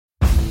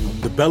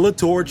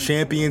Bellator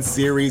Champion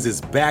Series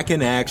is back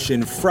in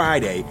action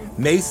Friday,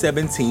 May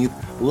 17th,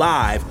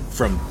 live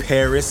from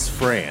Paris,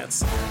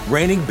 France.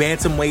 Reigning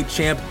bantamweight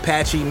champ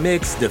Patchy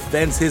Mix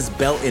defends his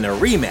belt in a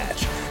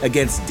rematch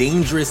against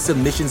dangerous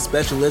submission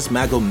specialist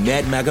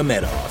Magomed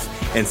Magomedov.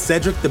 And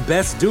Cedric the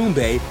Best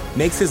Doumbé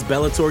makes his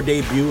Bellator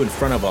debut in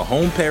front of a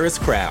home Paris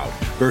crowd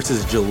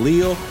versus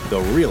Jaleel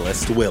the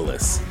Realist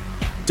Willis.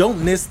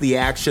 Don't miss the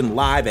action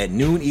live at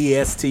noon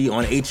EST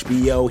on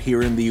HBO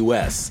here in the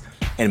US.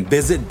 And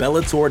visit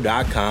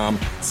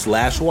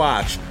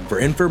Bellator.com/watch for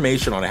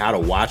information on how to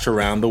watch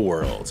around the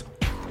world.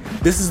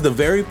 This is the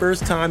very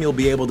first time you'll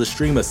be able to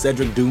stream a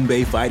Cedric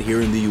Doumbé fight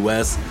here in the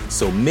US,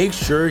 so make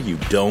sure you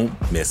don't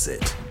miss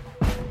it.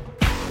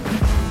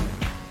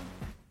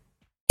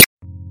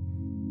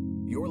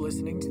 You're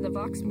listening to the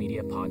Vox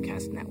Media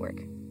Podcast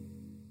Network.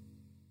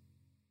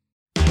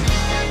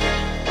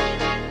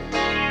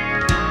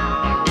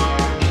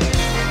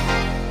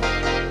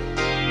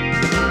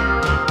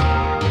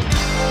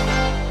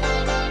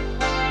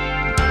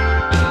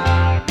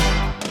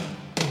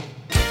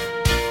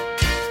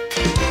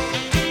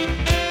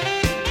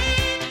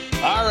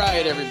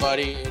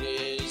 Everybody, it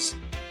is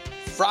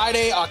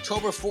Friday,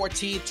 October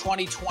 14th,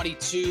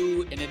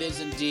 2022, and it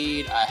is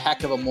indeed a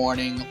heck of a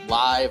morning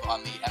live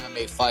on the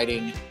MMA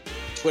Fighting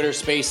Twitter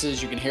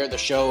Spaces. You can hear the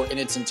show in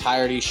its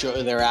entirety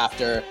shortly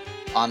thereafter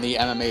on the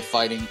MMA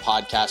Fighting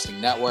Podcasting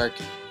Network.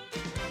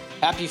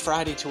 Happy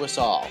Friday to us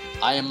all.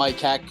 I am Mike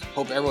Heck.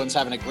 Hope everyone's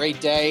having a great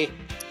day.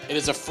 It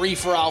is a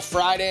free-for-all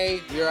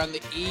Friday. We are on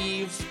the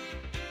eve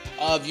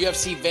of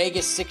UFC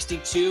Vegas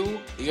 62.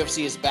 The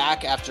UFC is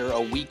back after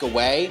a week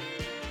away.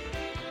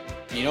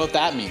 You know what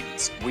that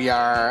means? We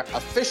are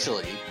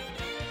officially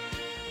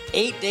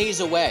 8 days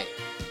away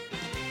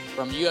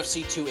from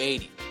UFC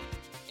 280.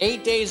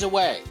 8 days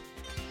away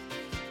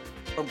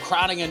from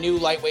crowning a new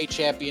lightweight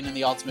champion in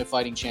the Ultimate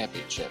Fighting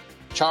Championship.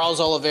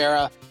 Charles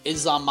Oliveira,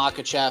 Islam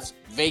Makhachev,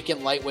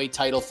 vacant lightweight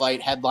title fight,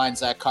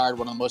 headlines that card,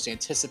 one of the most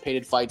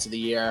anticipated fights of the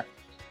year.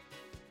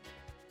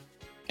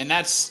 And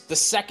that's the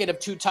second of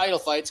two title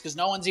fights because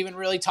no one's even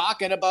really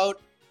talking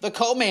about the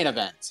co-main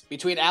event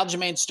between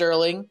Aljamain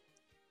Sterling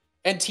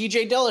and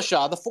TJ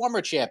Dillashaw, the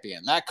former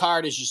champion. That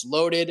card is just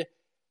loaded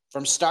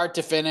from start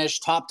to finish,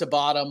 top to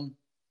bottom.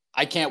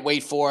 I can't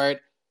wait for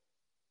it.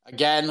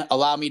 Again,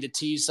 allow me to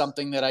tease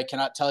something that I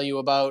cannot tell you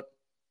about.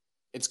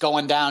 It's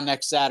going down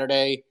next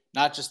Saturday,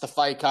 not just the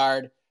fight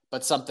card,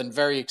 but something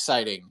very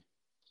exciting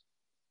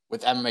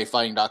with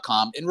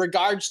MMAfighting.com in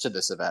regards to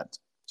this event.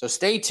 So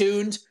stay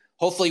tuned.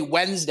 Hopefully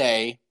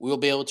Wednesday, we will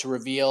be able to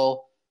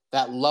reveal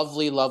that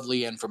lovely,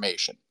 lovely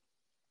information.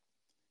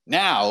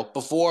 Now,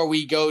 before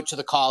we go to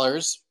the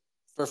callers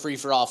for Free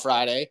For All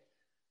Friday,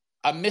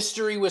 a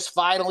mystery was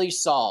finally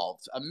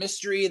solved. A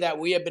mystery that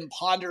we have been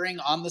pondering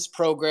on this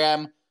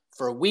program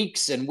for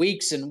weeks and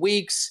weeks and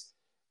weeks.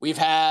 We've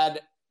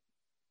had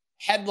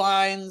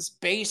headlines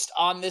based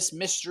on this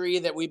mystery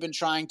that we've been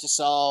trying to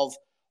solve.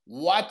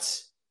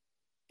 What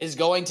is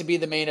going to be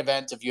the main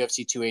event of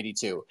UFC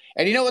 282?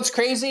 And you know what's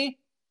crazy?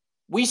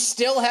 We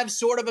still have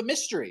sort of a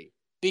mystery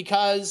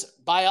because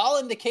by all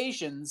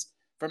indications,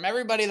 from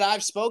everybody that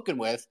I've spoken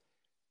with,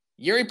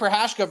 Yuri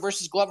Prochazka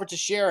versus Glover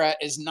Teixeira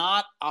is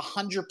not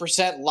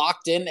 100%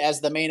 locked in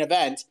as the main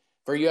event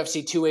for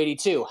UFC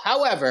 282.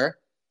 However,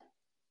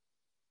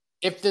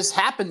 if this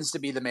happens to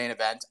be the main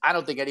event, I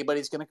don't think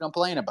anybody's going to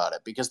complain about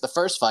it because the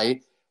first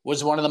fight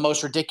was one of the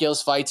most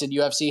ridiculous fights in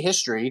UFC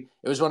history.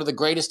 It was one of the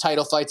greatest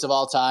title fights of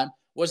all time.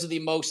 Was it the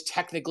most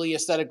technically,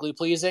 aesthetically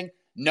pleasing?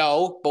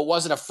 No, but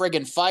was it a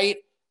friggin' fight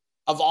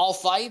of all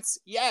fights?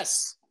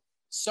 Yes.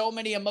 So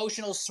many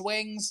emotional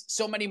swings,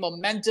 so many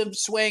momentum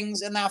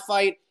swings in that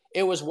fight.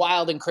 It was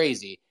wild and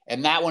crazy.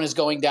 And that one is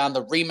going down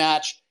the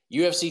rematch,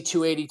 UFC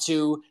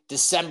 282,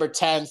 December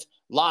 10th,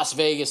 Las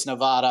Vegas,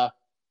 Nevada.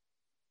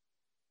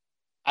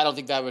 I don't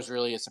think that was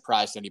really a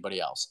surprise to anybody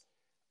else.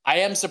 I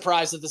am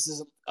surprised that this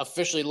is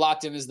officially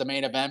locked in as the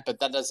main event, but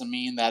that doesn't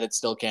mean that it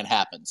still can't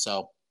happen.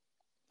 So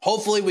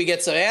hopefully we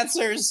get some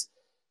answers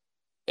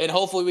and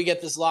hopefully we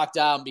get this locked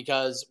down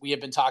because we have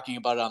been talking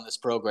about it on this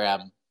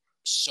program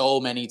so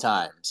many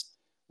times.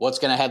 What's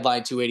going to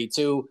headline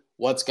 282?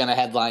 What's going to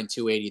headline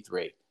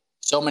 283?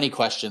 So many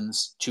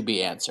questions to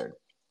be answered.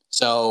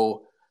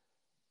 So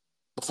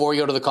before we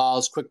go to the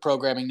calls, quick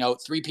programming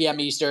note, 3 p.m.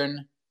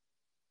 Eastern,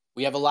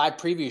 we have a live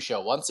preview show.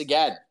 Once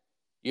again,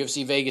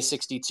 UFC Vegas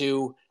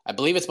 62. I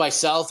believe it's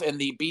myself and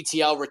the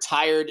BTL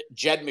retired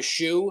Jed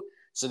Meshew.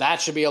 So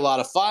that should be a lot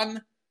of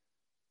fun.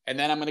 And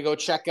then I'm going to go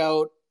check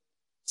out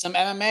some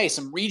MMA,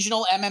 some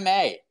regional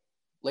MMA.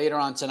 Later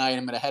on tonight,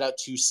 I'm going to head out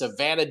to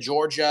Savannah,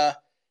 Georgia,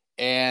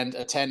 and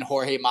attend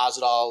Jorge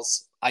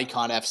Masvidal's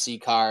Icon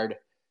FC card,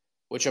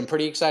 which I'm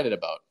pretty excited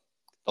about.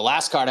 The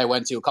last card I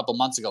went to a couple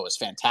months ago was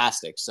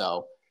fantastic,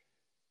 so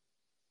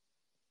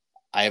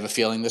I have a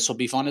feeling this will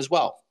be fun as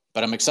well.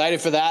 But I'm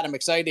excited for that. I'm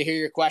excited to hear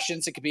your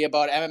questions. It could be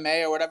about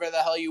MMA or whatever the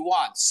hell you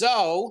want.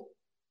 So,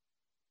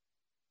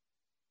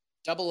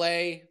 Double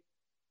A,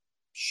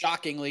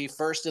 shockingly,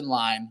 first in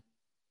line.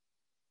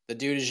 The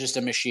dude is just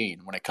a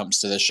machine when it comes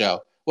to this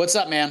show. What's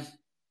up, man?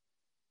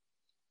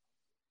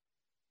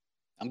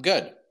 I'm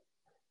good.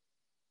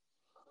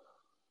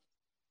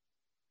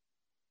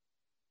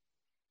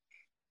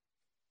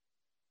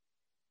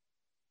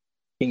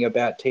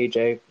 About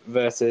TJ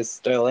versus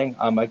Sterling.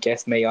 I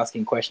guess me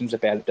asking questions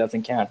about it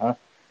doesn't count, huh?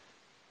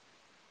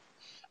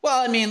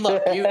 Well, I mean,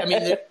 look,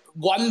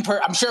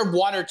 I'm sure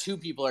one or two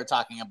people are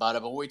talking about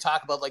it, but when we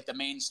talk about like the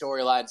main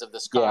storylines of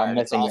this card,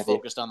 it's all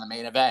focused on the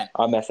main event.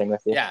 I'm messing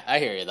with you. Yeah, I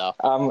hear you though.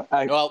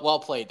 Well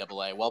played,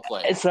 Double A. Well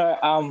played.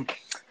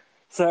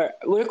 So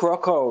Luke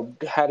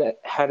Rockhold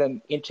had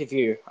an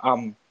interview.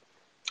 I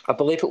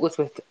believe it was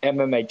with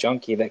MMA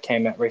Junkie that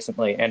came out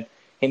recently, and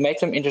he made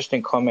some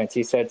interesting comments.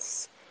 He said,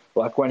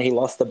 like, when he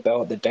lost the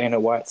belt, that Dana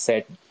White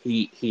said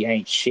he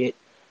ain't shit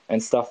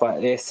and stuff like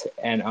this,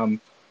 and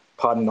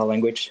pardon the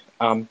language,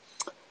 and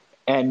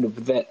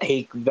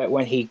that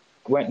when he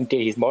went and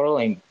did his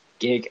modeling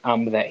gig,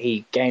 that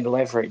he gained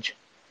leverage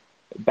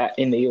back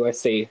in the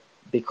UFC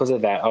because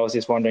of that. I was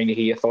just wondering to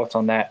hear your thoughts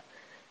on that.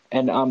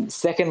 And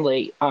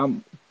secondly,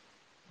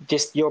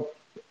 just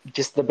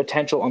the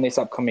potential on this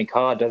upcoming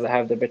card. Does it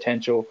have the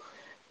potential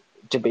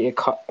to be a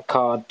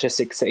card to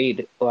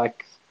succeed,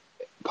 like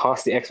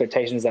past the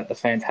expectations that the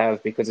fans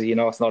have? Because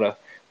it's not a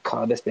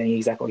card that's being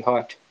exactly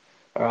hyped.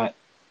 All right,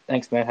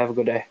 thanks, man. Have a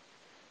good day.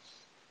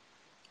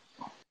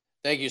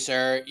 Thank you,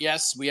 sir.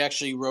 Yes, we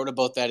actually wrote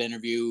about that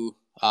interview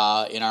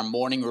in our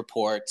morning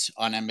report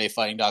on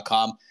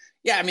MMAfighting.com.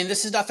 Yeah, I mean,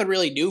 this is nothing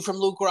really new from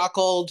Luke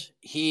Rockhold.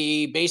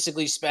 He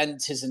basically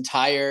spent his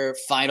entire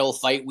final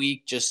fight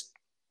week just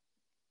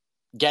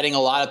getting a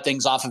lot of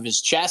things off of his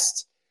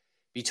chest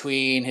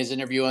between his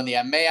interview on the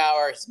MMA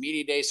Hour, his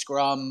media day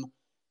scrum.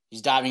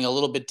 He's diving a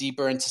little bit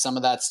deeper into some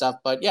of that stuff.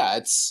 But yeah,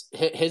 it's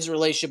his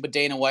relationship with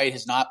Dana White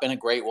has not been a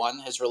great one.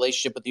 His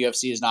relationship with the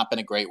UFC has not been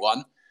a great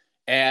one.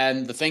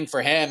 And the thing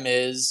for him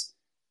is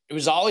it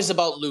was always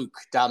about Luke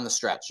down the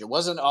stretch. It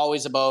wasn't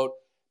always about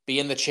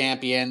being the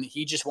champion.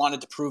 He just wanted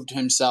to prove to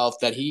himself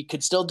that he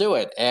could still do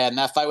it. And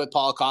that fight with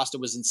Paulo Costa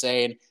was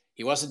insane.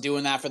 He wasn't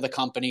doing that for the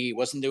company. He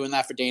wasn't doing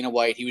that for Dana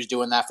White. He was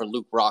doing that for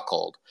Luke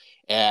Rockhold.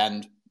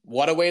 And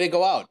what a way to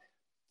go out.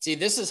 See,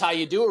 this is how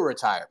you do a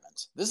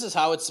retirement. This is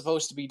how it's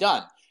supposed to be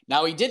done.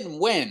 Now, he didn't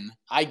win.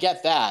 I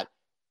get that.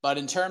 But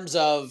in terms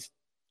of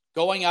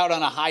going out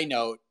on a high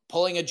note,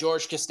 pulling a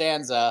George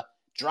Costanza,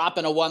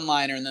 dropping a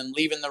one-liner, and then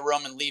leaving the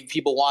room and leave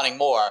people wanting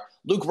more,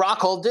 Luke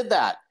Rockhold did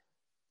that.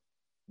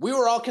 We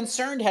were all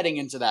concerned heading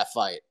into that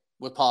fight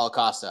with Paulo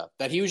Costa,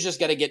 that he was just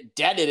going to get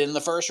deaded in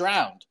the first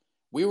round.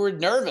 We were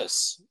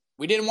nervous.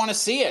 We didn't want to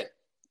see it.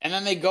 And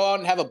then they go out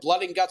and have a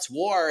blood and guts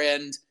war,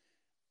 and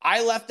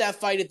I left that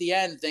fight at the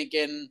end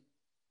thinking,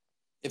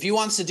 if he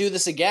wants to do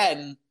this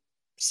again,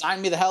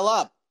 sign me the hell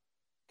up,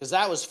 because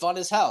that was fun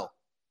as hell.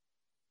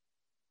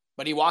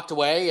 But he walked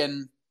away,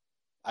 and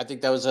I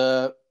think that was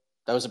a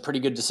pretty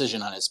good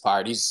decision on his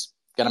part. He's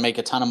going to make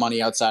a ton of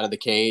money outside of the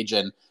cage,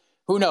 and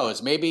who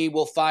knows? Maybe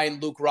we'll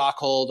find Luke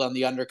Rockhold on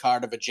the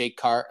undercard of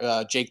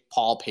a Jake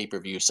Paul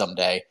pay-per-view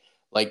someday,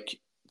 like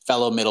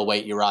fellow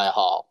middleweight Uriah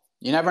Hall.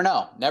 You never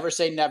know. Never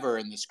say never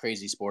in this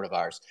crazy sport of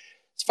ours.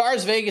 As far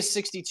as Vegas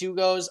 62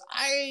 goes,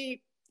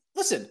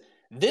 listen,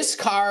 this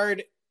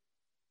card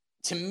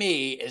to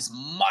me is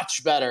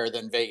much better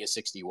than Vegas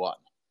 61.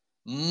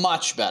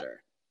 Much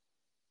better.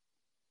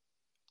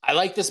 I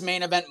like this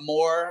main event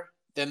more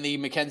than the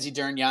Mackenzie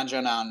Dern Yan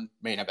Xiaonan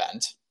main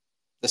event.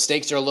 The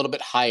stakes are a little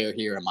bit higher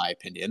here, in my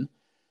opinion.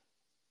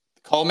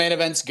 The co-main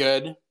event's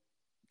good.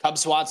 Cub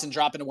Swanson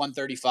dropping to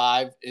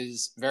 135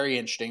 is very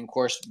interesting. Of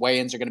course,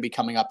 weigh-ins are going to be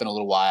coming up in a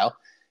little while.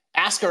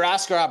 Askar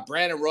Askarov,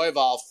 Brandon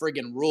Royval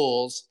friggin'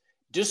 rules.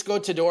 Dusko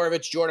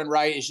Todorovic, Jordan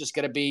Wright is just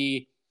going to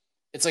be,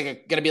 it's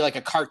like going to be like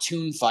a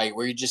cartoon fight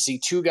where you just see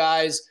two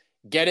guys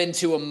get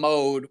into a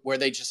mode where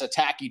they just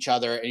attack each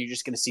other, and you're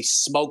just going to see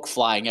smoke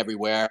flying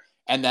everywhere.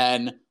 And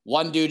then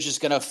one dude's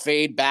just going to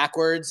fade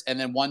backwards, and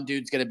then one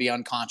dude's going to be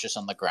unconscious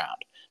on the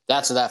ground.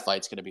 That's what that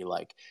fight's going to be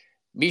like.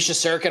 Misha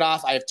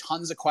Serkinov, I have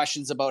tons of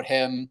questions about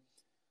him.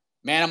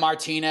 Mana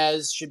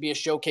Martinez should be a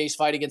showcase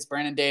fight against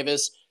Brandon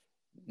Davis.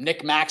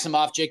 Nick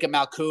Maximoff, Jacob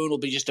Malkoun will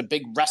be just a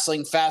big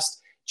wrestling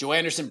fest. Joe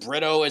Anderson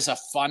Brito is a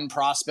fun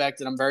prospect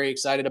that I'm very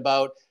excited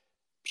about.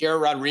 Pierre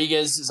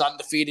Rodriguez is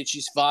undefeated.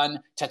 She's fun.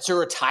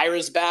 Tatsura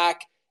Taira's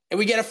back. And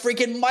we get a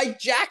freaking Mike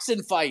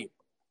Jackson fight.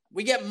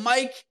 We get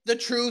Mike the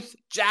Truth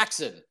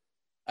Jackson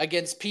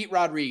against Pete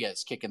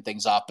Rodriguez kicking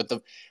things off. But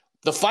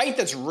the fight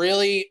that's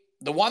really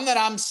the one that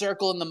I'm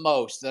circling the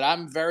most, that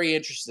I'm very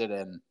interested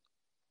in,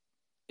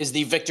 is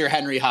the Victor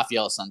Henry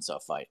Rafael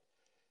Assunção fight.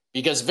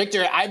 Because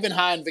I've been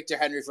high on Victor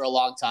Henry for a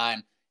long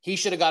time. He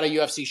should have got a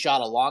UFC shot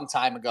a long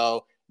time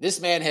ago.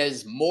 This man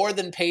has more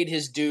than paid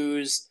his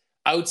dues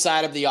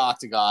outside of the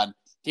octagon.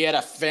 He had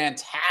a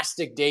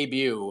fantastic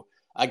debut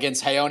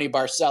against Raoni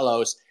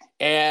Barcelos.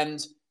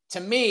 And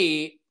to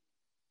me,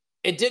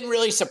 it didn't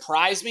really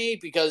surprise me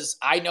because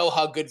I know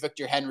how good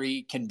Victor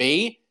Henry can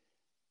be.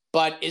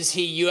 But is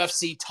he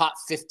UFC top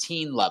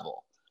 15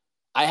 level?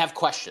 I have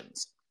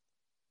questions.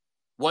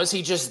 Was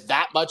he just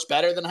that much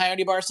better than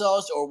Raoni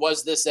Barcelos? Or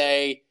was this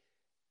I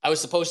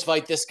was supposed to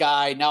fight this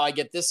guy, now I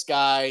get this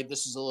guy,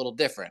 this is a little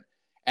different?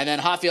 And then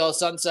Rafael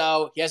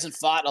Assunção, he hasn't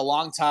fought in a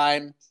long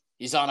time.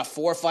 He's on a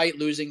 4-fight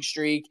losing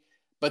streak.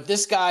 But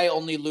this guy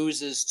only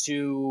loses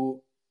to,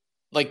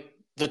 like,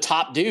 the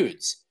top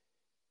dudes.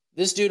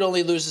 This dude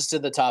only loses to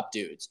the top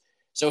dudes.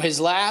 So his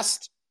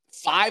last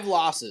 5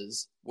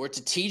 losses were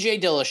to TJ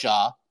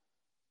Dillashaw,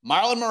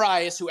 Marlon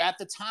Moraes, who at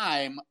the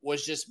time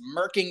was just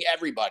murking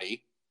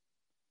everybody,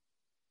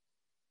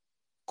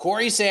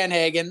 Corey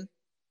Sandhagen,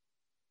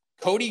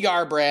 Cody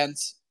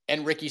Garbrandt,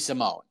 and Ricky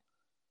Simone.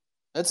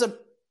 It's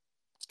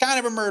kind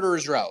of a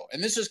murderer's row.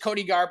 And this was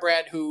Cody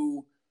Garbrandt,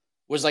 who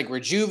was like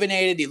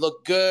rejuvenated. He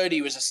looked good.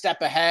 He was a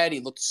step ahead. He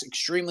looked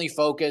extremely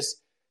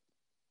focused.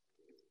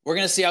 We're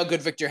going to see how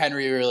good Victor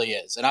Henry really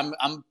is. And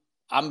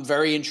I'm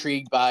very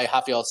intrigued by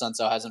Rafael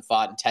Assunção. Hasn't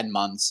fought in 10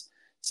 months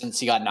since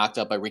he got knocked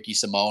out by Ricky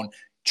Simone.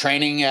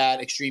 Training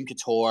at Extreme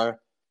Couture.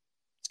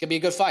 It's going to be a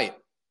good fight.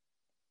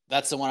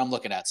 That's the one I'm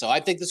looking at. So I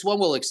think this one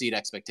will exceed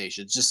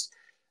expectations. Just,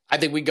 I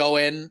think we go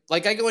in,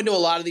 like I go into a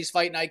lot of these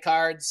fight night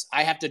cards,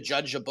 I have to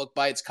judge a book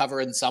by its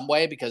cover in some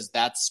way because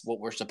that's what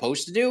we're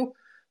supposed to do.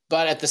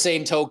 But at the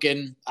same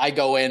token, I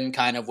go in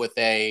kind of with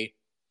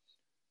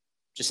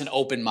just an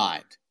open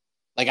mind.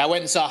 Like I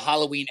went and saw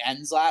Halloween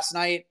Ends last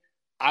night.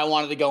 I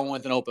wanted to go in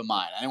with an open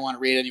mind. I didn't want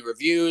to read any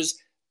reviews.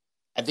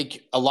 I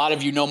think a lot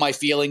of you know my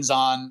feelings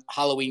on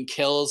Halloween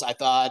Kills. I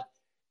thought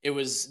it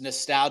was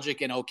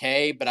nostalgic and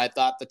okay, but I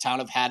thought the town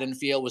of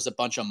Haddonfield was a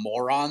bunch of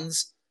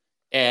morons,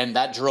 and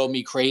that drove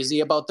me crazy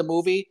about the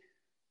movie.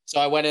 So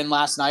I went in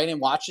last night and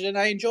watched it, and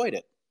I enjoyed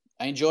it.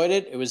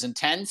 It was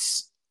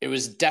intense. It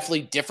was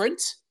definitely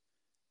different,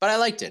 but I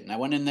liked it. And I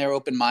went in there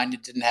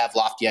open-minded, didn't have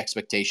lofty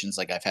expectations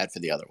like I've had for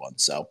the other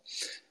ones. So,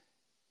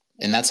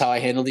 and that's how I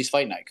handle these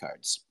fight night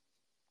cards.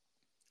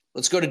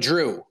 Let's go to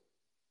Drew.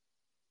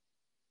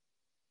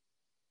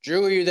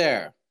 Drew, are you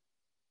there?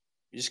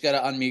 You just got to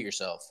unmute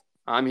yourself.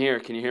 I'm here.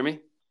 Can you hear me?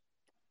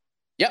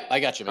 Yep, I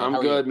got you, man.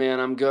 I'm good,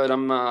 man. I'm good.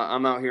 I'm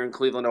out here in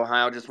Cleveland,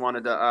 Ohio. Just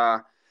wanted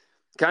to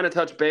kind of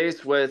touch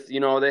base with,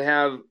 they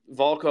have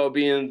Volko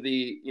being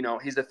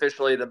he's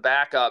officially the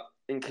backup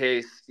in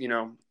case,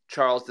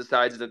 Charles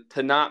decides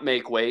to not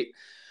make weight.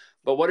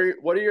 But what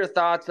are your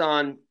thoughts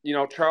on,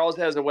 Charles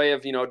has a way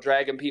of,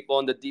 dragging people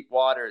into deep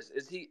waters.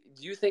 Do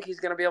you think he's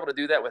going to be able to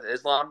do that with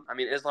Islam? I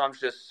mean, Islam's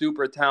just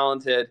super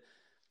talented.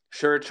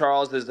 Sure,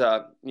 Charles is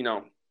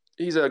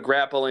he's a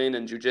grappling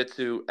and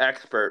jiu-jitsu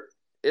expert.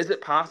 Is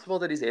it possible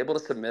that he's able to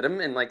submit him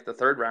in like the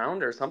 3rd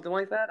round or something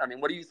like that? I mean,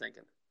 what are you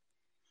thinking?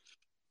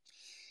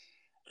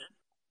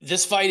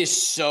 This fight is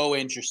so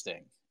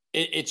interesting.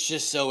 It's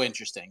just so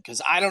interesting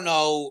because I don't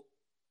know,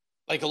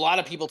 like a lot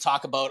of people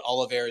talk about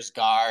Oliveira's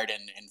guard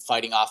and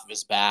fighting off of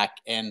his back,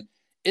 and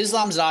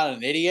Islam's not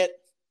an idiot,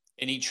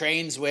 and he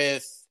trains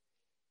with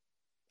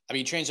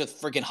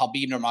freaking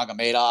Khabib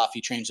Nurmagomedov. He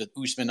trains with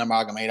Usman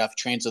Nurmagomedov. He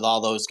trains with all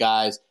those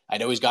guys. I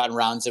know he's gotten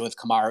rounds in with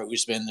Kamaru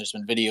Usman. There's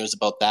been videos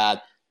about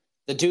that.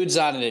 The dude's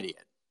not an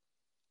idiot.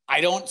 I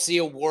don't see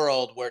a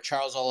world where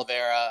Charles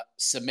Oliveira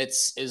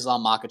submits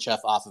Islam Makhachev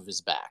off of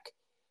his back.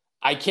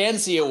 I can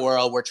see a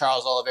world where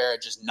Charles Oliveira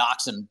just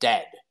knocks him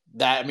dead.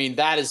 That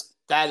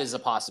is a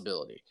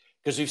possibility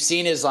because we've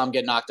seen Islam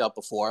get knocked out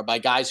before by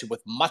guys who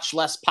with much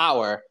less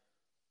power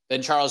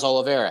than Charles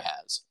Oliveira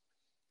has.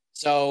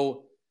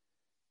 So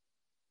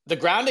the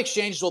ground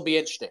exchanges will be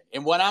interesting.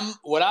 And what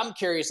I'm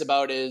curious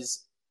about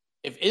is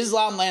if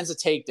Islam lands a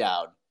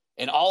takedown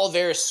and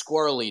Oliveira's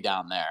squirrely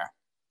down there,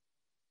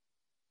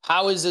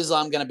 how is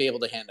Islam going to be able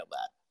to handle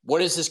that?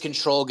 What is his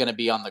control going to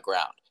be on the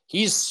ground?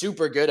 He's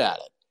super good at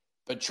it.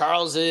 But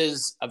Charles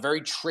is a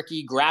very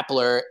tricky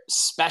grappler,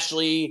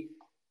 especially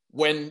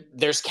when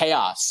there's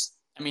chaos.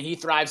 I mean, he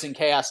thrives in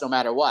chaos no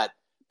matter what.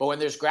 But when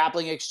there's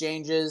grappling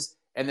exchanges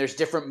and there's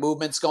different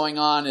movements going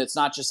on, it's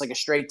not just like a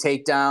straight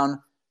takedown.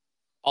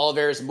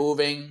 Oliveira's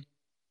moving,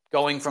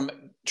 going from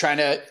trying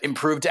to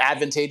improve to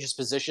advantageous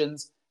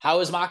positions. How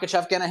is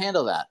Makhachev going to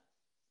handle that?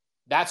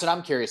 That's what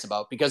I'm curious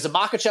about. Because if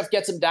Makhachev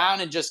gets him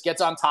down and just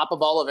gets on top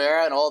of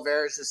Oliveira and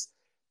Oliveira just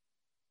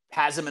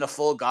has him in a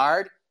full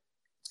guard,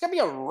 it's going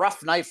to be a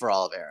rough night for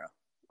Oliveira.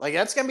 Like,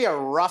 that's going to be a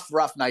rough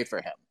night for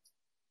him.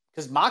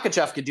 Because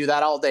Makhachev can do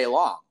that all day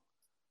long.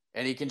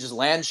 And he can just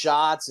land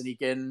shots and he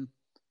can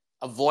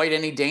avoid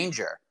any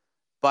danger.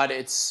 But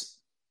it's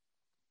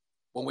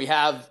when we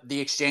have the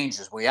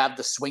exchanges, we have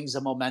the swings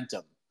of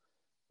momentum,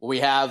 we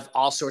have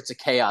all sorts of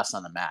chaos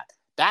on the mat.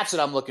 That's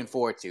what I'm looking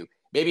forward to.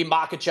 Maybe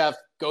Makhachev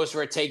goes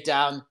for a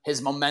takedown,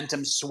 his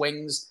momentum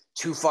swings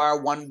too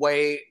far one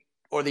way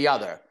or the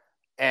other,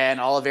 and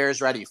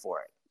Oliveira's ready for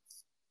it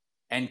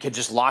and can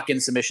just lock in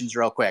submissions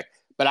real quick.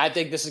 But I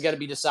think this is going to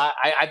be decided.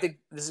 I think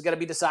this is going to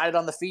be decided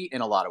on the feet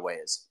in a lot of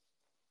ways.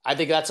 I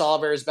think that's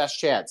Oliveira's best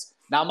chance.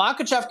 Now,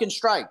 Makhachev can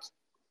strike.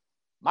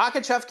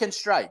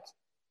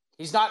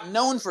 He's not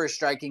known for his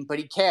striking, but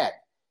he can.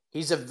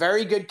 He's a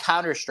very good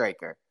counter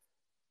striker.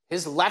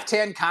 His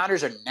left-hand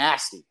counters are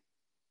nasty.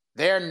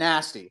 They're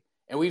nasty.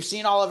 And we've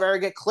seen Oliveira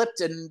get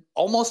clipped in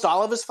almost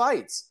all of his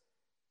fights.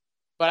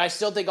 But I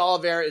still think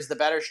Oliveira is the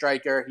better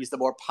striker. He's the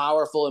more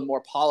powerful and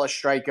more polished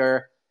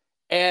striker.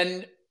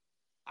 And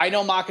I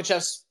know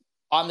Makhachev's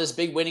on this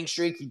big winning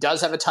streak. He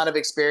does have a ton of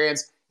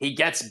experience. He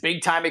gets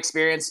big-time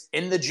experience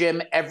in the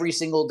gym every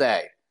single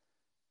day.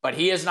 But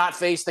he has not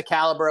faced the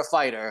caliber of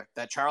fighter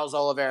that Charles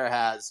Oliveira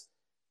has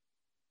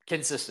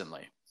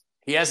consistently.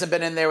 He hasn't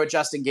been in there with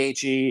Justin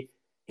Gaethje.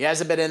 He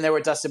hasn't been in there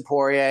with Dustin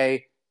Poirier.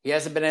 He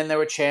hasn't been in there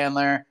with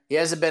Chandler. He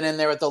hasn't been in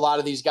there with a lot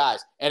of these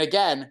guys. And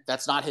again,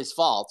 that's not his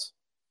fault.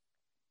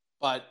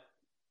 But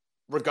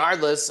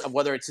regardless of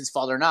whether it's his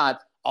fault or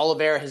not,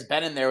 Oliveira has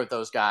been in there with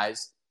those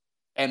guys,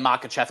 and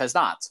Makhachev has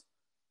not.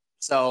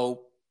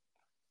 So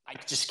I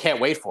just can't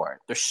wait for it.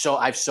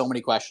 I have so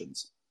many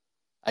questions.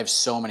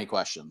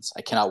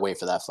 I cannot wait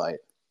for that fight.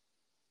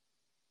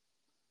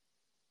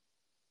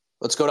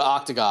 Let's go to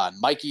Octagon.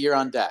 Mikey, you're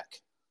on deck.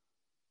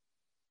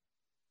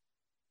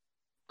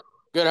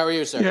 Good. How are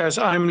you, sir? Yes,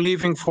 I'm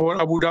leaving for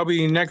Abu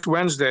Dhabi next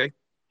Wednesday,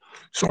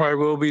 so I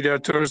will be there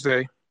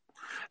Thursday.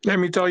 Let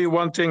me tell you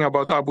one thing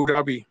about Abu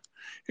Dhabi.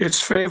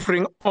 It's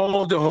favoring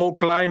all the whole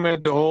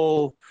climate, the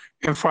whole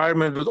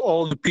environment, with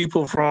all the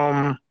people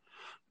from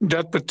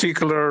that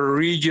particular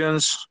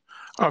regions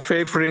are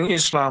favoring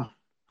Islam.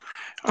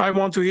 I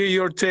want to hear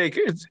your take.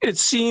 It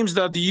seems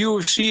that the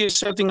UFC is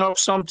setting up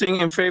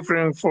something in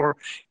favoring for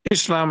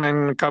Islam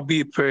and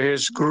Khabib,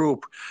 his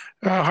group.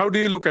 How do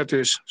you look at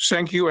this?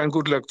 Thank you and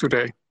good luck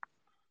today.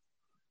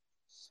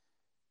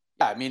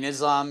 Yeah, I mean,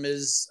 Islam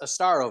is a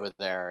star over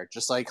there,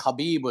 just like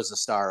Khabib was a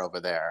star over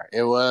there.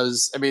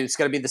 It's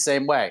going to be the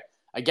same way.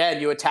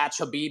 Again, you attach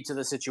Khabib to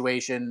the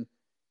situation,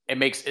 it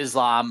makes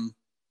Islam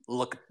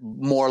look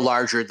more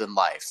larger than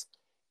life.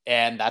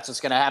 And that's what's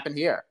going to happen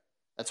here.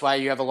 That's why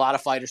you have a lot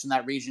of fighters from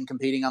that region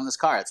competing on this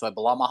card. That's why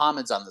Bilal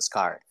Muhammad's on this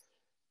card.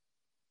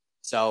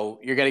 So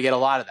you're going to get a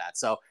lot of that.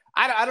 So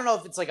I don't know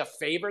if it's like a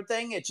favorite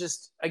thing. It's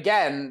just,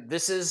 again,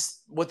 this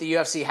is what the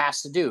UFC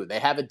has to do. They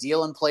have a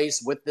deal in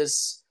place with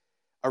this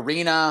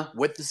arena,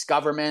 with this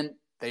government.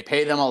 They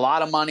pay them a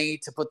lot of money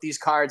to put these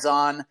cards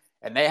on,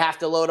 and they have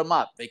to load them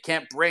up. They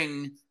can't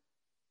bring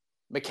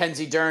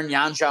Mackenzie Dern,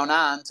 Yan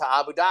Xiaonan to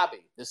Abu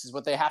Dhabi. This is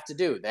what they have to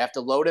do. They have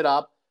to load it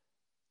up,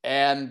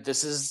 and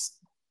this is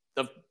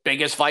the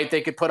biggest fight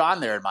they could put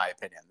on there, in my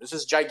opinion. This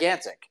is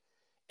gigantic.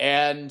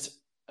 And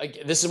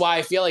this is why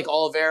I feel like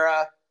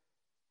Oliveira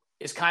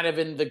is kind of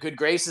in the good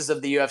graces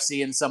of the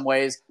UFC in some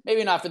ways.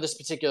 Maybe not for this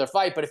particular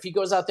fight, but if he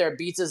goes out there and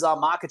beats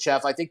Islam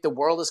Makhachev, I think the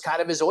world is kind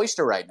of his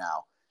oyster right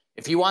now.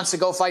 If he wants to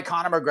go fight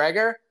Conor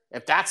McGregor,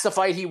 if that's the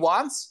fight he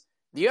wants,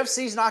 the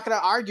UFC is not going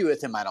to argue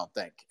with him, I don't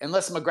think,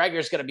 unless McGregor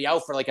is going to be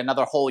out for like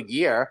another whole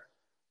year.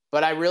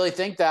 But I really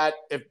think that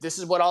if this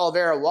is what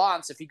Oliveira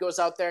wants, if he goes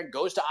out there and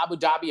goes to Abu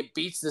Dhabi and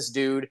beats this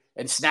dude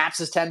and snaps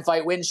his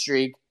 10-fight win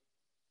streak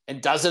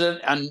and does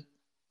it on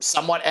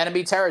somewhat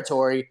enemy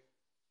territory,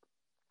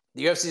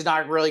 the UFC is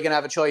not really going to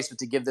have a choice but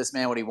to give this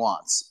man what he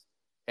wants.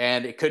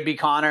 And it could be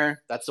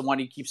Conor. That's the one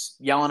he keeps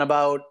yelling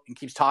about and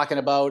keeps talking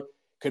about.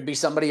 Could be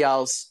somebody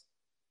else.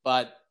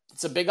 But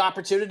it's a big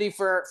opportunity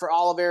for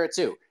Oliveira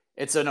too.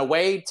 It's an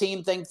away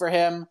team thing for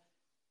him.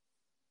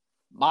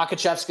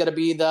 Makhachev's going to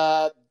be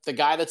the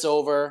guy that's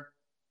over.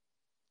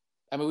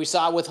 I mean, we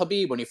saw it with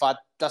Khabib when he fought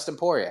Dustin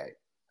Poirier.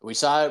 We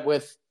saw it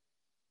with,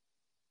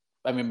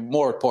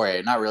 more with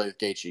Poirier, not really with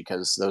Gaethje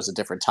because that was a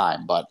different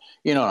time, but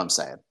you know what I'm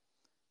saying.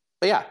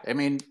 But yeah, I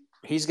mean,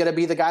 he's going to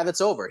be the guy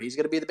that's over. He's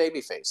going to be the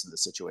babyface in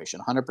this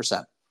situation,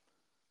 100%.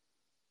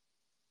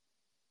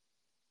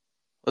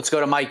 Let's go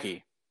to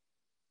Mikey.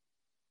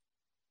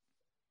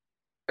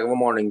 Good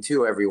morning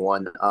to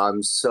everyone.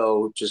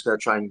 So just gonna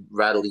try and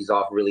rattle these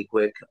off really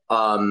quick.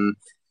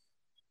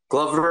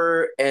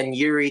 Glover and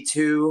Yuri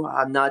too.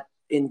 I'm not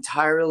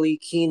entirely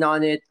keen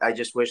on it. I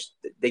just wish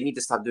they need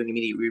to stop doing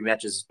immediate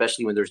rematches,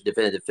 especially when there's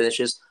definitive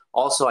finishes.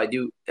 Also, I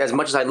do, as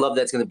much as I love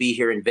that's going to be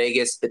here in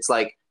Vegas, it's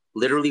like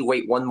literally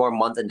wait one more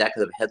month and that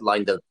could have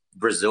headlined the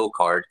Brazil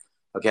card.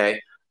 Okay.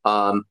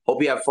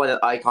 Hope you have fun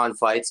at Icon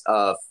Fights.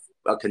 A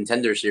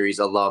Contender Series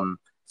alum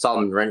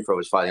Solomon Renfro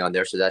is fighting on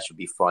there, so that should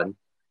be fun.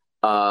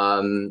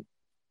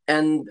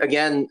 And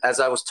again, as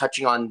I was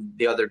touching on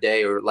the other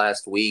day or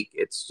last week,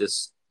 it's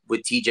just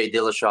with TJ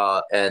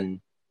Dillashaw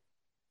and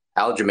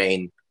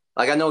Aljamain.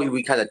 Like, I know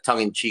we kind of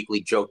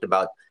tongue-in-cheekly joked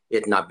about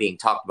it not being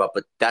talked about,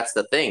 but that's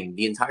the thing.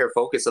 The entire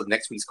focus of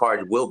next week's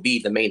card will be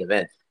the main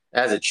event,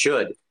 as it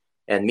should.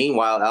 And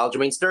meanwhile,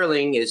 Aljamain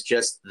Sterling is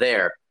just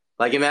there.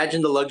 Like,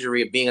 imagine the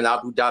luxury of being an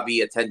Abu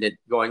Dhabi attendant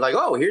going like,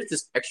 oh, here's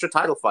this extra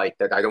title fight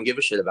that I don't give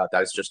a shit about.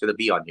 That's just going to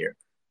be on here.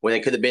 When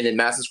it could have been in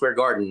Madison Square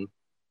Garden,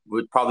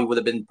 would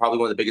have been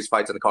one of the biggest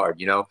fights on the card,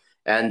 you know?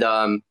 And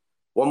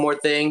one more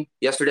thing.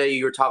 Yesterday,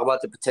 you were talking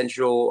about the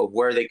potential of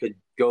where they could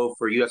go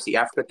for UFC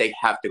Africa. They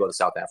have to go to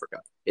South Africa.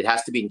 It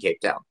has to be in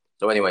Cape Town.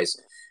 So anyways,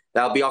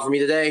 that'll be all for me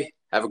today.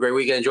 Have a great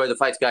weekend. Enjoy the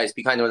fights, guys.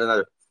 Be kind to one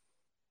another.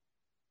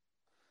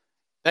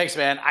 Thanks,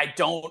 man. I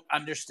don't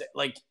understand.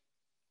 Like,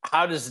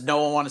 how does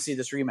no one want to see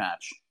this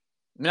rematch?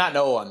 Not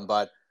no one,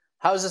 but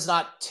how does this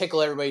not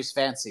tickle everybody's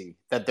fancy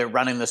that they're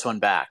running this one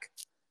back?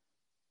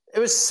 It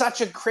was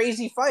such a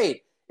crazy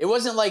fight. It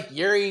wasn't like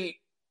Yuri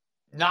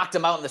knocked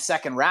him out in the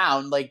second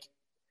round. Like,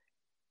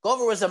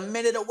 Glover was a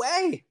minute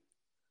away.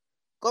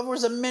 Glover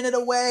was a minute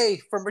away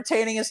from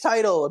retaining his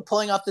title and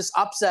pulling off this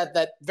upset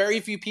that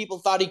very few people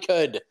thought he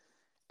could.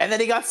 And then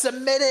he got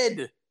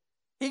submitted.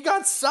 He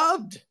got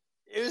subbed.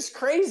 It was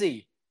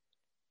crazy.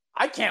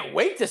 I can't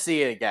wait to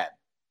see it again.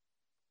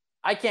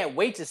 I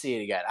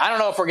don't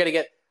know if we're going to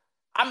get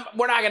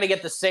we're not going to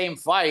get the same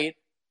fight,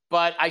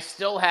 but I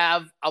still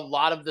have a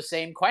lot of the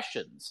same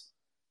questions.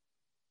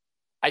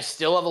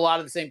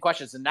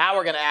 And now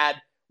we're going to add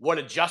what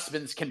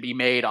adjustments can be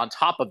made on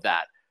top of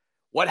that.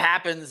 What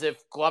happens if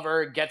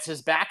Glover gets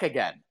his back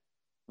again?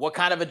 What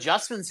kind of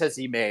adjustments has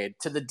he made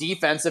to the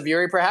defense of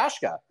Yuri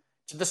Prochazka,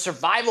 to the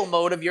survival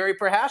mode of Yuri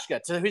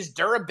Prochazka, to his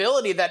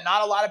durability that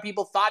not a lot of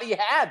people thought he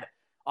had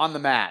on the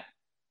mat?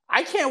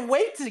 I can't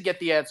wait to get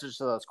the answers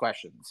to those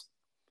questions.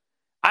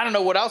 I don't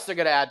know what else they're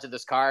going to add to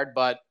this card,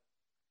 but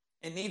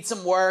it needs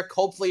some work.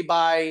 Hopefully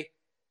by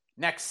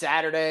next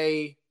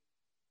Saturday,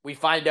 we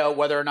find out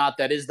whether or not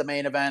that is the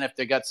main event. If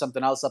they got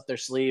something else up their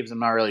sleeves, I'm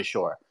not really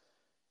sure.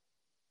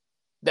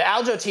 The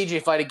Aljo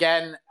TJ fight,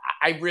 again,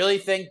 I really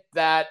think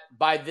that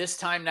by this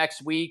time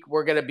next week,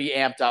 we're going to be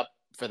amped up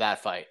for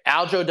that fight.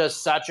 Aljo does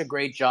such a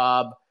great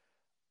job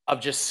of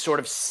just sort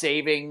of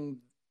saving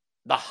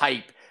the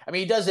hype. I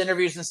mean, he does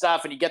interviews and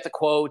stuff, and you get the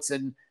quotes,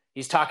 and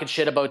he's talking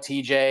shit about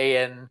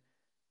TJ and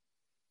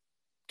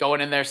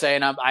going in there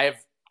saying,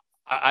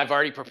 I've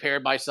already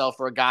prepared myself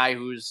for a guy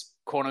who's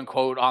quote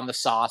unquote on the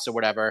sauce or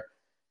whatever.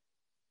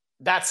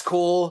 That's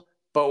cool.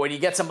 But when he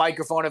gets a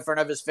microphone in front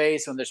of his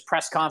face, when there's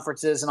press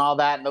conferences and all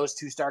that, and those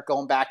two start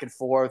going back and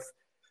forth,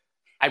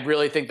 I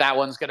really think that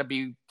one's going to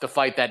be the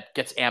fight that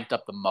gets amped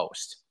up the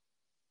most.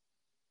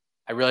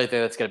 And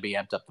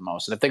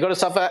if they go to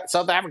South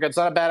Africa, it's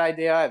not a bad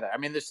idea either. I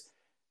mean,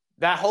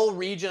 that whole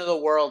region of the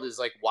world is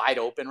like wide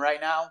open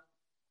right now.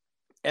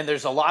 And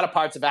there's a lot of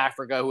parts of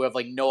Africa who have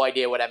like no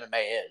idea what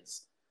MMA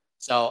is.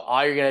 So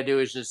all you're going to do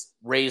is just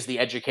raise the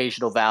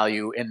educational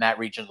value in that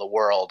region of the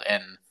world.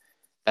 And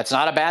that's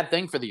not a bad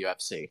thing for the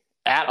UFC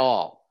at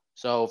all.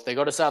 So if they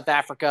go to South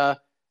Africa,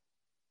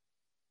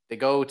 it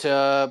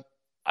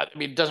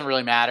doesn't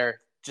really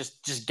matter.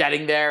 Just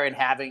getting there and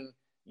having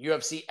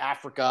UFC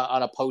Africa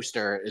on a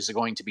poster is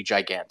going to be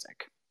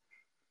gigantic.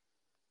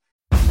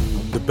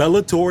 The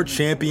Bellator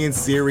Champions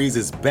Series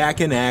is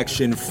back in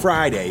action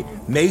Friday,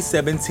 May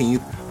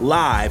 17th,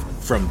 live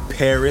from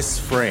Paris,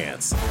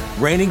 France.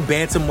 Reigning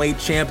bantamweight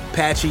champ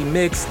Patchy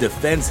Mix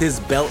defends his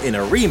belt in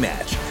a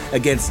rematch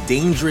against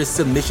dangerous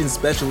submission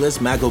specialist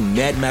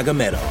Magomed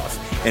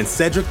Magomedov. And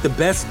Cedric the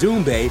Best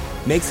Doumbé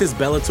makes his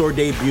Bellator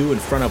debut in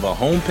front of a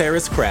home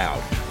Paris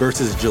crowd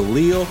versus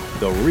Jaleel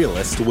the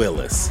Realist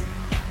Willis.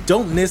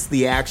 Don't miss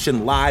the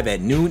action live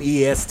at noon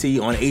EST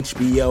on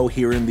HBO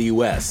here in the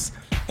US.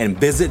 And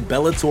visit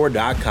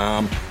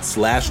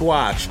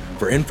Bellator.com/watch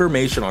for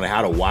information on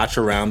how to watch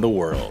around the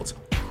world.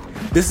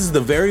 This is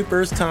the very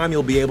first time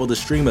you'll be able to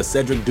stream a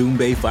Cedric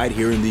Doumbé fight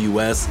here in the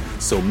US,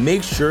 so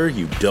make sure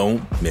you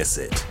don't miss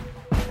it.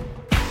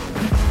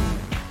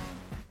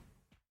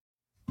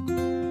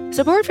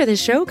 Support for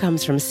this show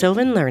comes from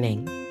Sylvan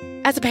Learning.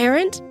 As a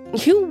parent,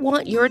 you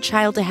want your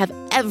child to have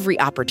every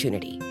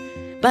opportunity,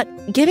 but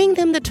giving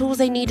them the tools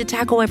they need to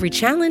tackle every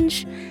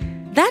challenge,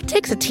 that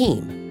takes a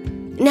team.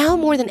 Now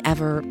more than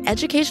ever,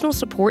 educational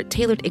support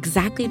tailored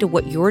exactly to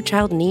what your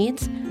child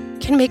needs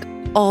can make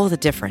all the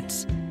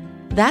difference.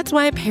 That's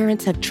why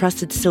parents have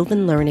trusted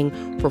Sylvan Learning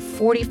for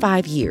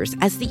 45 years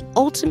as the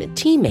ultimate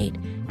teammate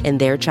in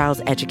their child's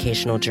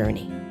educational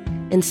journey,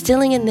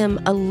 instilling in them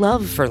a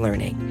love for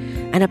learning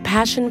and a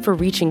passion for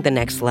reaching the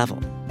next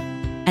level.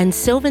 And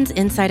Sylvan's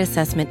Insight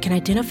Assessment can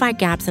identify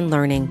gaps in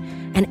learning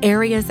and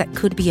areas that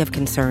could be of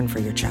concern for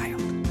your child.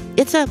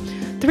 It's a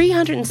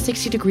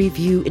 360-degree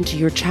view into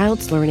your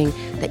child's learning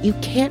that you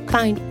can't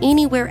find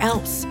anywhere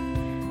else,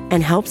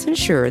 and helps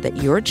ensure that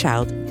your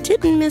child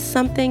didn't miss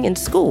something in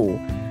school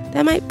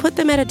that might put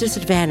them at a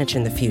disadvantage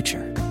in the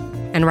future.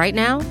 And right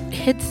now,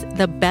 it's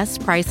the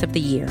best price of the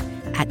year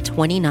at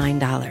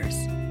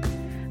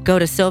 $29. Go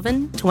to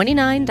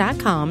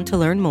sylvan29.com to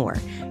learn more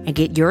and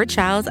get your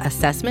child's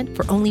assessment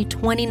for only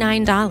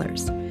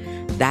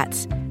 $29.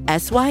 That's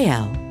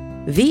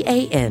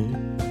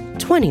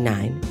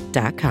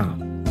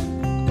SYLVAN29.com.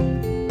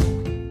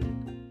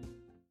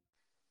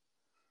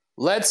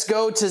 Let's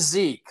go to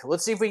Zeke.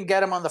 Let's see if we can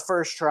get him on the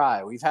first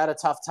try. We've had a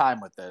tough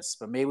time with this,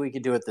 but maybe we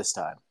can do it this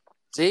time.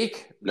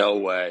 Zeke? No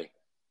way.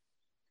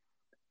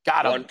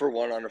 Got him. 1 for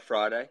 1 on a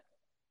Friday.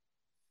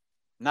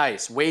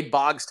 Nice. Wade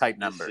Boggs type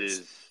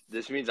numbers.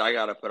 This means I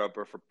got to put up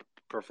a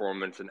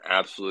performance and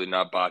absolutely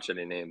not botch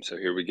any names. So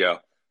here we go.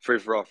 Free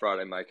for all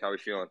Friday, Mike. How are we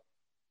feeling?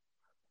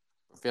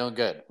 We're feeling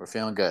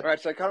good. All right,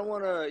 so I kind of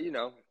want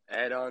to,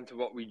 add on to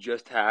what we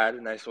just had,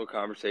 a nice little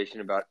conversation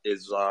about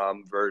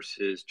Islam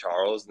versus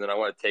Charles. And then I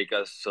want to take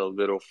us a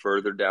little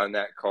further down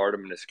that card.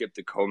 I'm going to skip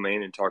the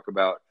co-main and talk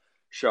about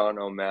Sean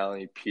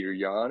O'Malley, Peter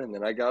Yan. And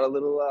then I got a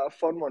little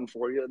fun one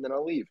for you, and then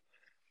I'll leave.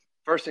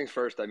 First things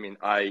first,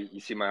 you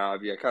see my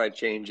hobby. I kind of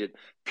change it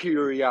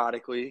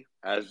periodically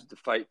as the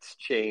fights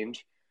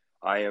change.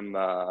 I'm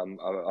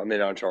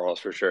in on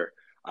Charles for sure.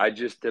 I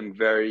just am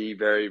very,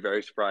 very,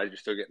 very surprised you're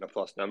still getting a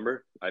plus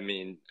number. I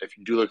mean, if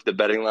you do look at the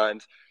betting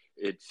lines,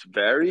 it's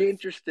very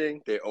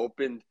interesting. They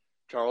opened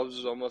Charles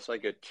is almost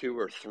like a $2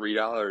 or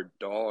 $3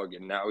 dog,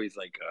 and now he's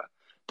like a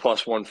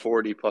plus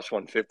 140, plus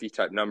 150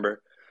 type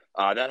number.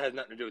 That has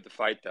nothing to do with the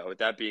fight, though. With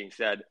that being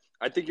said,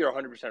 I think you're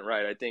 100%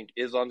 right. I think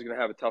Islam's going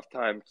to have a tough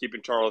time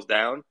keeping Charles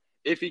down.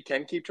 If he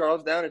can keep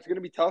Charles down, it's going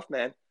to be tough,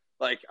 man.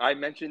 Like I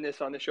mentioned this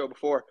on the show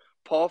before.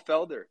 Paul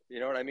Felder, you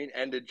know what I mean,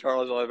 ended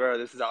Charles Oliveira.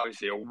 This is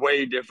obviously a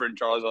way different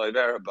Charles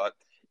Oliveira, but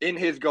in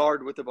his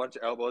guard with a bunch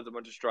of elbows, a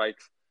bunch of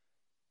strikes,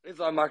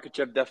 Islam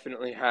Makhachev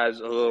definitely has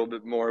a little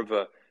bit more of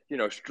a,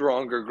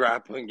 stronger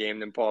grappling game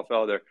than Paul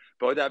Felder.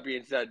 But with that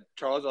being said,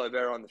 Charles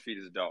Oliveira on the feet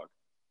is a dog.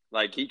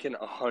 Like, he can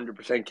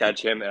 100%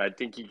 catch him, and I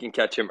think he can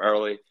catch him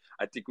early.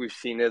 I think we've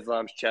seen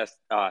Islam's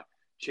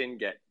chin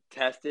get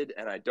tested,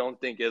 and I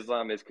don't think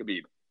Islam is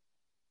Khabib.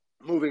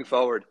 Moving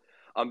forward,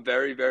 I'm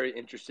very, very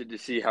interested to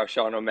see how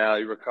Sean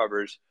O'Malley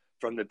recovers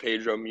from the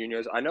Pedro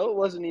Munoz. I know it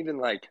wasn't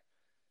even I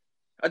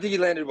think he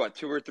landed,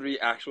 2 or 3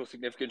 actual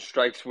significant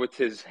strikes with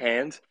his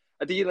hands.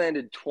 I think he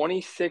landed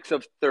 26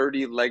 of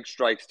 30 leg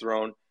strikes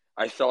thrown.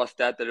 I saw a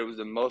stat that it was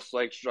the most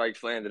leg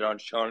strikes landed on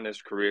Sean in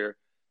his career.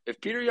 If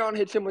Peter Yan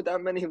hits him with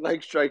that many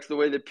leg strikes the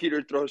way that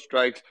Peter throws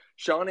strikes,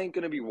 Sean ain't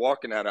going to be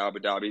walking out of Abu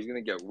Dhabi. He's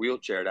going to get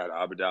wheelchaired out of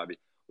Abu Dhabi.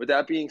 With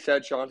that being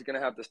said, Sean's going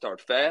to have to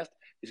start fast.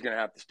 He's going to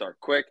have to start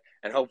quick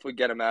and hopefully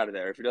get him out of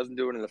there. If he doesn't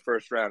do it in the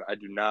first round, I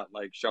do not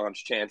like Sean's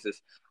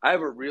chances. I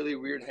have a really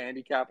weird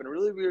handicap and a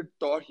really weird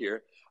thought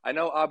here. I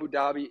know Abu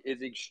Dhabi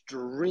is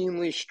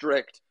extremely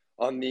strict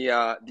on the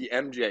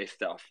MJ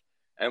stuff.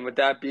 And with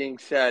that being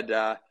said,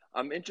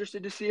 I'm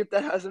interested to see if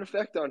that has an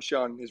effect on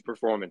Sean and his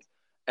performance.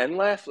 And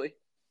lastly,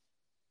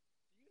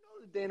 you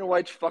know that Dana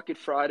White's Fuck It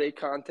Friday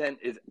content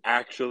is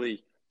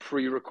actually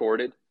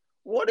pre-recorded?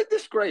 What a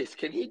disgrace.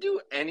 Can he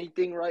do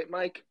anything right,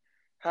 Mike?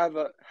 Have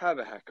a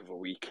heck of a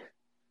week.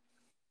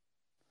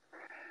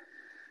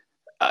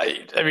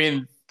 I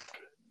mean,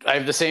 I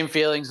have the same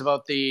feelings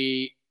about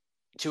the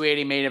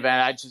 280 main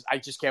event. I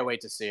just can't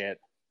wait to see it.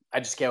 I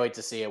just can't wait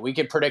to see it. We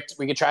can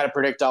try to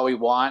predict all we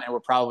want, and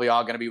we're probably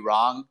all going to be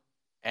wrong.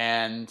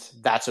 And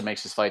that's what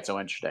makes this fight so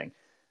interesting.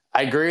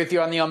 I agree with you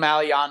on the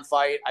O'Malley-Yan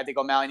fight. I think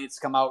O'Malley needs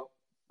to come out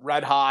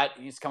red hot.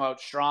 He needs to come out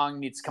strong.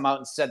 He needs to come out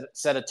and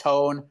set a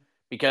tone,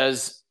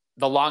 because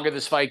the longer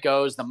this fight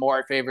goes, the more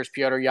it favors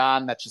Petr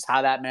Yan. That's just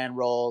how that man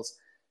rolls.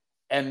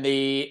 And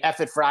the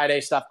F It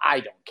Friday stuff, I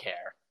don't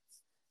care.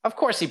 Of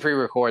course he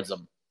pre-records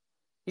them.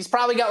 He's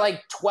probably got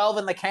 12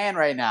 in the can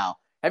right now.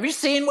 Have you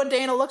seen what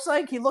Dana looks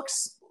like? He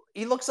looks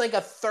like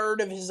a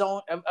third of his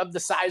own of the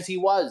size he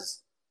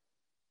was.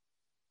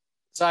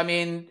 So I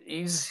mean,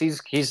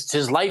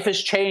 his life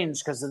has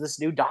changed because of this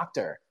new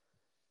doctor.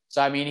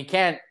 So I mean, he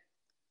can't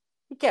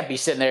be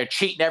sitting there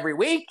cheating every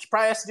week. He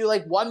probably has to do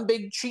one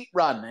big cheat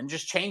run and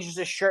just changes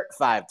his shirt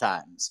 5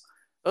 times.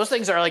 Those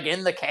things are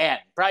in the can.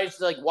 Probably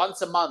just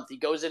once a month he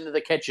goes into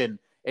the kitchen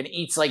and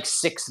eats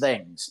 6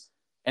 things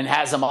and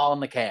has them all in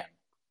the can.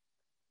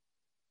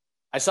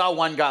 I saw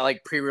one got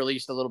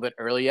pre-released a little bit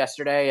early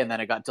yesterday, and then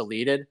it got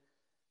deleted.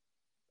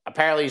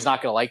 Apparently he's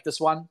not going to like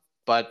this one,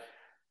 but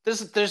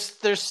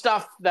there's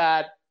stuff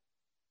that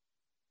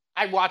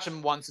I watch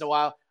him once in a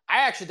while. I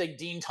actually think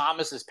Dean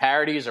Thomas's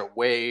parodies are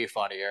way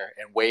funnier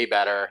and way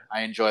better.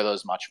 I enjoy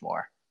those much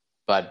more.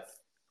 But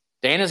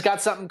Dana's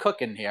got something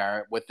cooking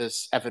here with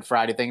this F It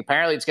Friday thing.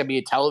 Apparently it's going to be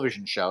a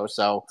television show,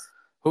 so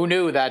who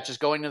knew that just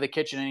going to the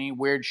kitchen and eating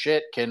weird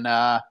shit can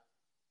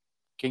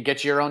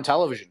get you your own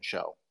television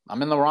show.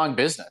 I'm in the wrong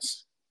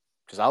business,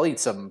 because I'll eat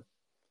some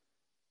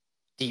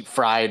deep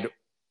fried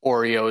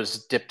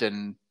Oreos dipped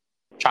in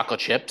chocolate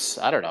chips.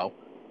 I don't know.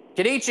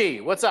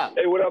 Kenichi, what's up?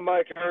 Hey, what up,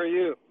 Mike? How are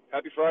you?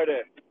 Happy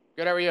Friday.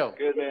 Good, how are you?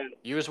 Good, man.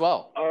 You as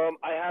well.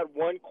 I had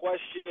one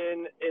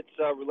question. It's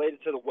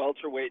related to the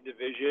welterweight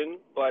division.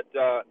 But,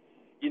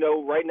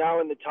 right now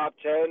in the top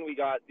 10, we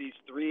got these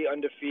 3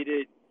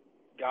 undefeated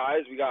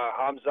guys. We got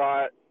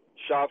Hamzat,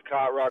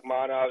 Shavkat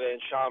Rakhmonov,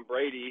 and Sean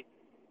Brady.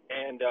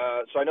 And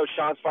so I know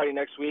Sean's fighting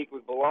next week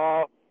with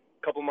Bilal.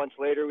 A couple months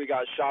later, we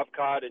got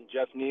Shavkat and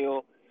Jeff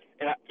Neal.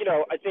 And,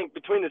 I think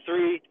between the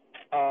 3,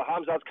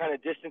 Hamzat's kind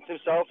of distanced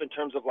himself in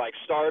terms of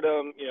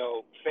stardom,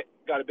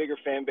 got a bigger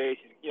fan base,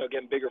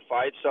 getting bigger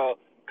fights. So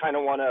kind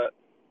of want to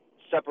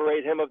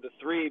separate him of the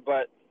 3.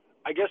 But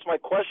I guess my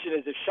question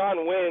is, if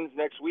Sean wins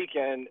next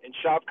weekend and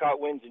Shavkat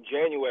wins in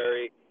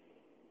January,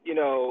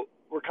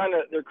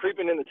 they're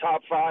creeping in the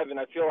top 5. And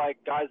I feel like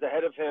guys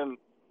ahead of him,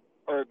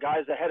 or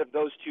guys ahead of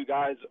those 2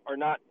 guys, are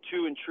not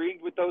too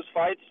intrigued with those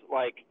fights,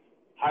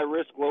 high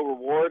risk, low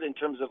reward in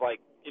terms of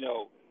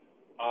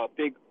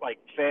big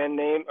fan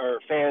name or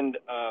fan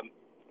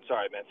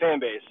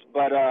base.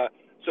 But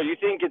so you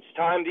think it's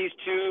time these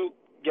 2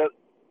 get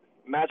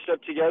matched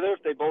up together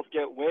if they both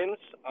get wins?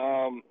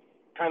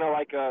 Kind of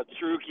like a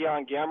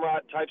Cherukyan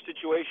Gamrot type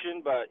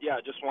situation. But yeah,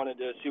 just wanted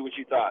to see what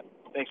you thought.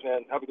 Thanks,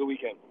 man. Have a good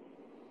weekend.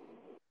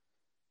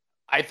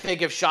 I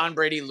think if Sean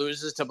Brady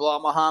loses to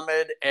Bilal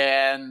Muhammad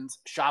and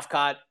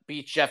Shavkat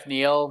beats Jeff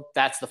Neal,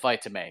 that's the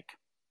fight to make.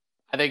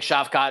 I think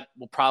Shavkat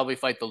will probably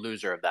fight the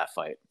loser of that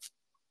fight.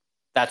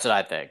 That's what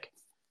I think.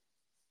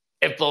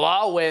 If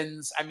Bilal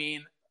wins, I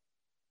mean,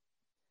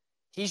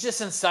 he's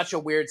just in such a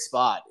weird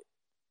spot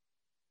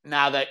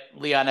now that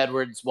Leon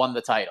Edwards won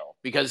the title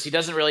because he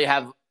doesn't really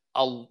have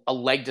a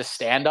leg to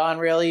stand on,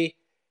 really.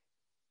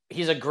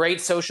 He's a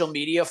great social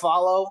media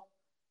follow.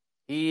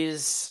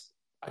 He's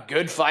a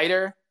good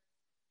fighter.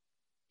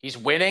 He's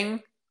winning,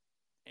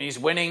 and he's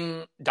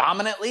winning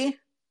dominantly.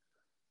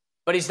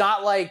 But he's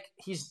not like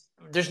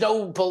there's not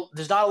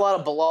a lot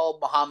of Bilal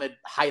Muhammad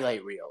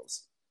highlight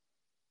reels.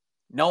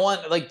 No one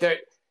like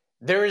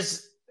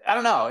there's I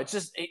don't know. It's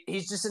just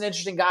he's just an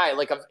interesting guy.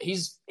 Like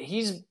he's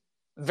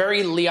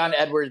very Leon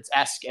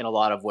Edwards-esque in a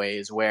lot of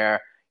ways, where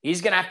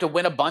he's gonna have to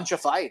win a bunch of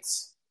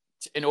fights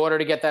in order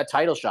to get that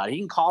title shot. He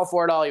can call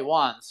for it all he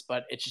wants,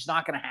 but it's just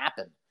not gonna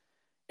happen.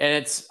 And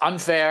it's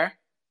unfair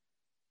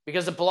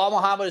because if Bilal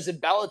Muhammad is in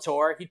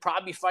Bellator, he'd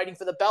probably be fighting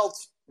for the belt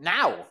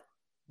now.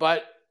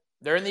 But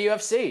they're in the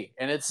UFC,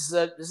 and this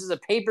is a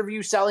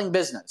pay-per-view selling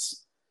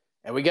business.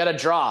 And we got to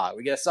draw.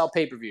 We got to sell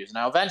pay-per-views.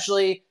 Now,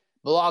 eventually,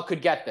 Bilal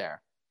could get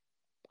there.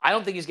 I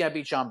don't think he's going to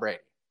beat Sean Brady.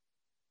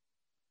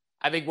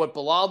 I think what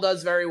Bilal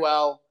does very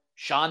well,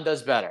 Sean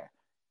does better.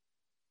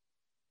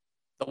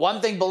 The one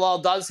thing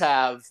Bilal does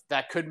have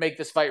that could make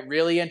this fight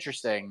really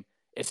interesting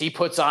is he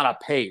puts on a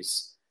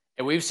pace.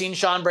 And we've seen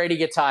Sean Brady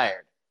get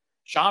tired.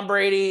 Sean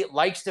Brady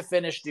likes to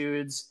finish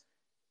dudes.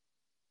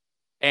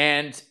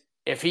 And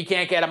if he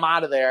can't get him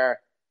out of there,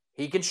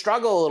 he can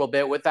struggle a little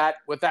bit with that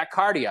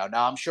cardio.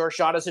 Now, I'm sure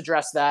Sean has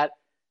addressed that.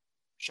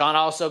 Sean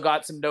also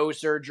got some nose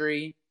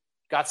surgery,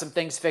 got some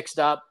things fixed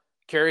up.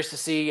 Curious to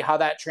see how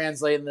that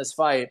translates in this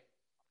fight.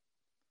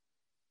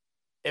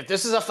 If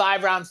this is a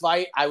 5-round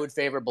fight, I would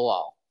favor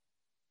Bilal.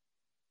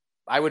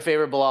 I would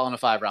favor Bilal in a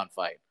 5-round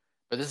fight.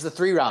 But this is a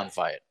 3-round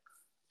fight.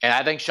 And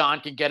I think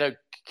Sean can get a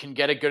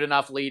good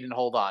enough lead and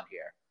hold on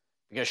here.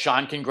 Because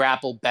Sean can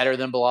grapple better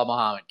than Bilal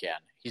Muhammad can.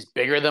 He's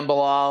bigger than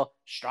Bilal,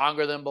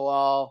 stronger than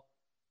Bilal.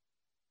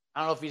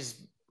 I don't know if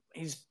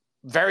he's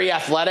very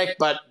athletic,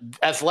 but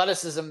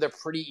athleticism, they're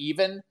pretty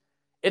even.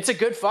 It's a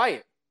good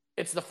fight.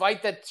 It's the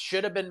fight that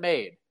should have been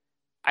made.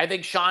 I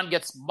think Sean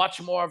gets much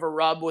more of a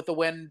rub with the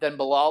win than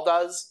Bilal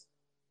does.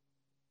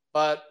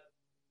 But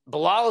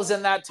Bilal is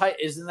in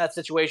that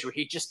situation where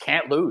he just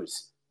can't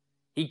lose.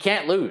 He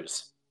can't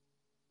lose.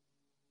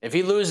 If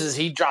he loses,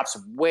 he drops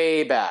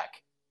way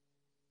back.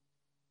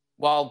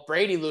 While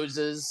Brady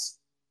loses,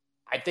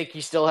 I think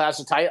he still has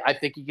a title. I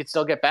think he can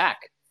still get back.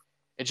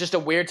 It's just a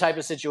weird type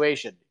of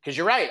situation. Because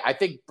you're right. I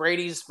think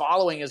Brady's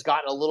following has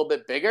gotten a little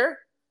bit bigger.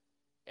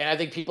 And I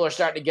think people are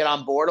starting to get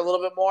on board a little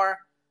bit more.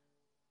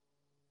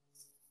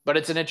 But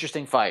it's an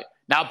interesting fight.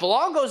 Now,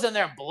 Bilal goes in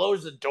there and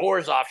blows the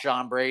doors off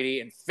Sean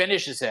Brady and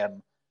finishes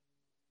him.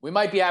 We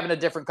might be having a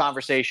different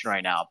conversation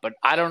right now. But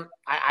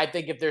I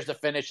think if there's a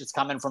finish, it's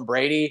coming from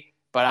Brady.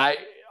 But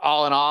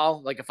all in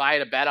all, like if I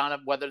had a bet on it,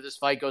 whether this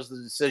fight goes to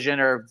the decision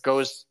or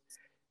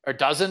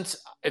doesn't,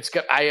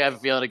 I have a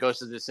feeling it goes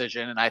to the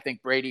decision, and I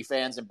think Brady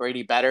fans and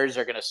Brady bettors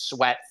are going to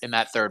sweat in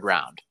that 3rd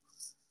round.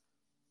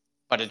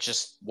 But it's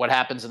just what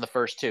happens in the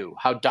first 2.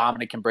 How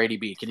dominant can Brady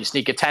be? Can you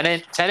sneak a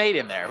 10-8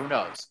 in there? Who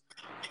knows?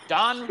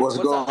 Don, what's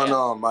going up,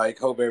 on, Mike?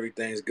 Hope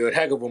everything's good.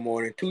 Heck of a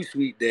morning, too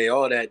sweet day,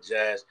 all that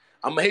jazz.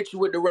 I'm going to hit you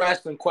with the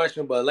wrestling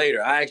question, but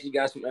later. I actually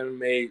got some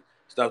MMA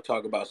stuff to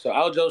talk about. So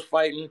Aljo's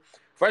fighting.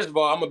 First of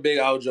all, I'm a big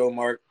Aljo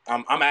Mark.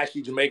 I'm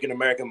actually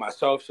Jamaican-American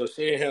myself, so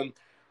seeing him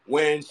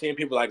win, seeing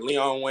people like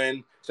Leon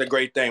win, it's a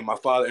great thing. My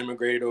father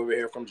immigrated over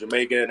here from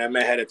Jamaica, and that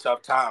man had a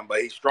tough time,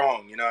 but he's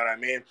strong, you know what I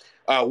mean?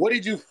 What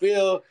did you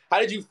feel? How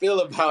did you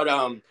feel about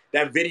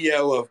that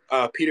video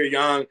of Peter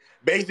Young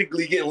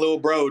basically getting little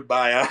broed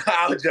by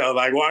Aljo,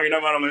 like walking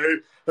up on him, hey,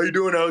 how you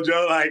doing,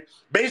 Aljo? Like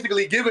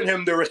basically giving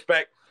him the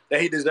respect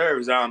that he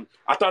deserves. I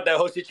thought that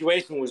whole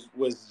situation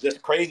was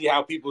just crazy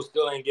how people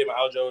still ain't giving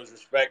Aljo his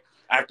respect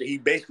after he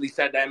basically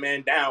sat that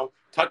man down,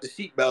 tucked the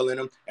seatbelt in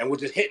him, and was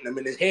just hitting him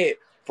in his head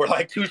for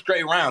like 2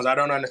 straight rounds. I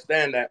don't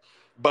understand that.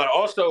 But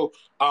also,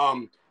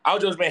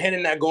 Aljo's been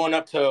hitting that going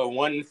up to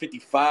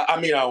 145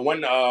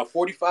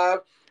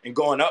 and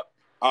going up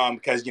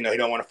because, he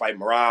don't want to fight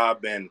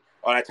Marab and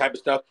all that type of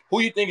stuff.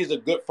 Who you think is a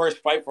good first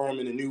fight for him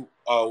in the new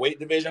weight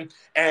division?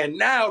 And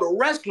now the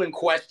wrestling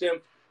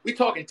question. We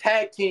talking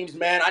tag teams,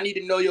 man. I need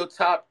to know your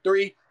top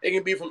 3. They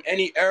can be from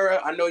any era.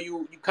 I know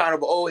you kind of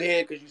an old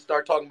head because you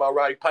start talking about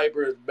Roddy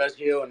Piper as the best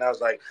heel, and I was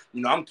like,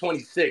 I'm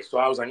 26, so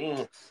I was like,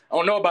 I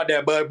don't know about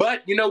that, bud.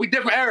 But we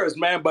different eras,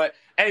 man. But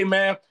hey,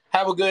 man,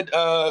 have a good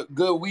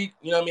week.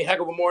 You know what I mean? Heck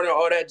of a morning,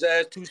 all that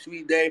jazz. Too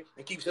sweet day,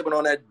 and keep sipping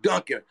on that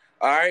Dunkin'.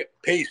 All right,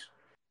 peace.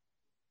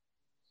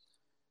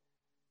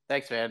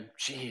 Thanks, man.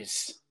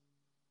 Jeez,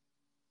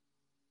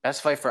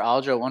 best fight for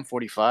Aljo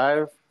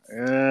 145.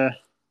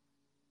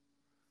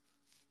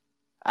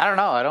 I don't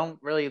know. I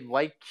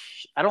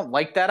don't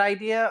like that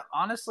idea,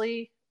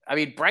 honestly. I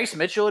mean, Bryce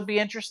Mitchell would be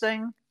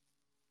interesting.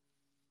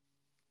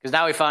 Because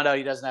now we found out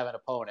he doesn't have an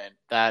opponent.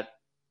 That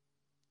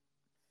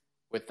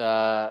with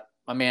my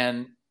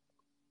man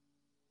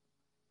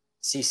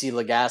CC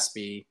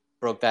Legaspi,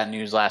 broke that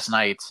news last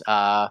night.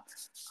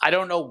 I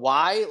don't know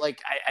why.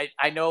 Like,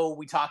 I know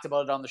we talked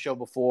about it on the show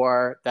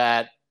before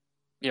that,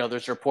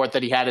 there's a report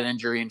that he had an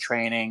injury in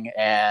training.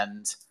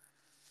 And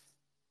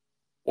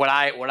when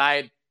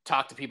I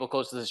talked to people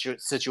close to the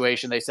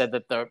situation, they said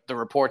that the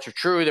reports are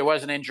true. There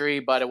was an injury,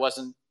 but it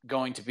wasn't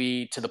going to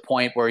be to the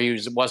point where he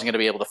wasn't going to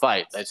be able to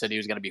fight. They said he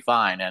was going to be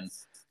fine. And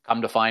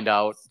come to find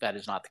out that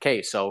is not the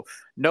case. So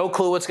no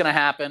clue what's going to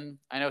happen.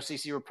 I know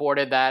CC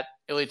reported that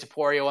Ilia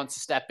Topuria wants to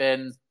step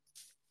in.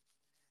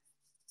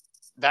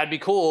 That'd be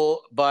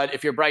cool. But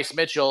if you're Bryce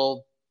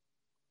Mitchell,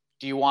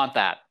 do you want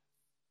that?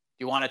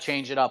 Do you want to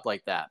change it up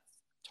like that?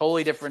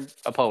 Totally different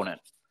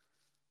opponent.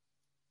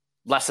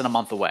 Less than a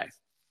month away.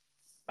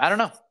 I don't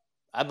know.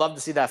 I'd love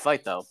to see that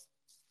fight, though.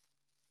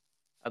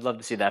 I'd love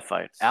to see that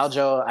fight.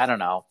 Aljo, I don't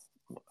know.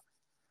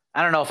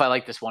 I don't know if I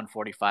like this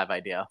 145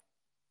 idea.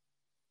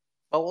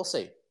 But we'll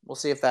see. We'll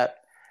see if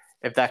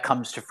that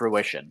comes to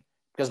fruition.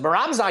 Because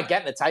Merab's not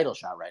getting a title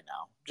shot right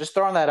now. Just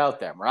throwing that out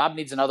there. Merab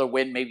needs another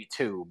win, maybe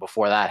 2,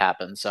 before that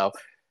happens. So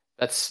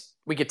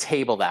we could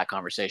table that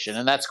conversation.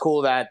 And that's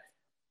cool that,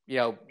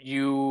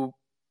 you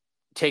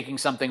taking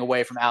something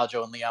away from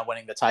Aljo and Leon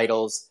winning the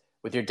titles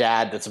with your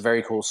dad. That's a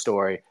very cool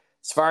story.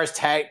 As far as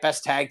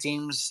best tag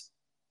teams,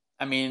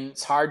 I mean,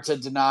 it's hard to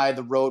deny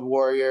the Road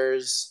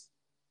Warriors.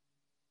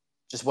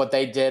 Just what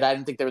they did. I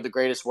didn't think they were the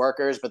greatest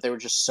workers, but they were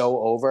just so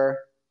over.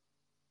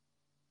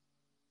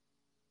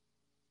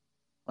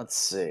 Let's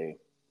see.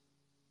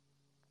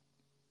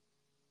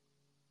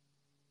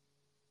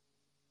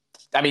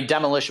 I mean,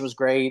 Demolition was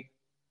great.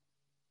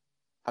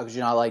 How could you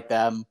not like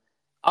them?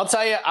 I'll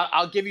tell you,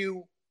 I'll give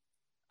you,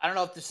 I don't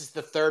know if this is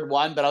the third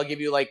one, but I'll give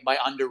you like my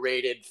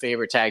underrated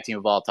favorite tag team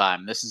of all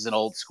time. This is an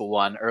old school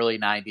one, early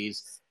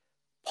 90s.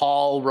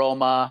 Paul,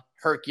 Roma,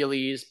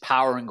 Hercules,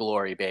 Power and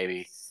Glory,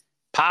 baby.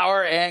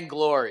 Power and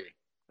Glory.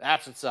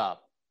 That's what's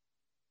up.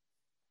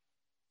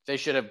 They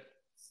should have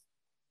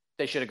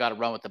got a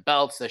run with the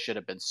belts. They should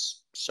have been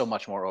so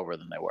much more over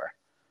than they were.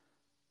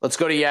 Let's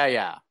go to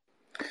Yeah.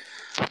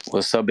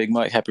 What's up, Big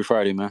Mike? Happy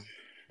Friday, man.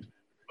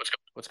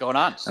 What's going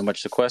on? Not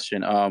much the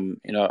question.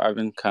 I've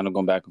been kind of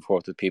going back and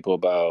forth with people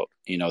about,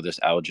 this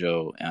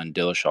Aljo and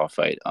Dillashaw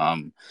fight.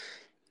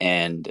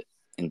 And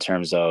in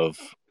terms of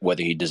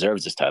whether he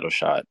deserves this title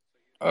shot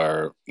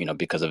or,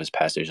 because of his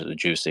passage of the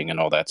juicing and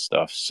all that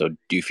stuff. So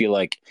do you feel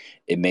like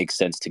it makes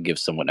sense to give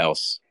someone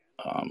else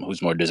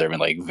who's more deserving,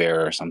 like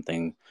Vera or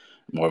something,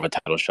 more of a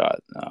title shot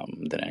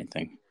than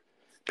anything?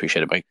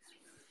 Appreciate it, Mike.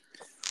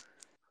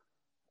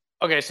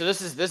 Okay, so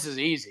this is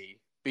easy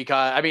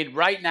because, I mean,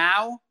 right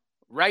now,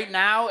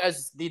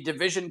 as the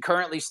division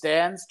currently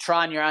stands,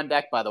 Tron, you're on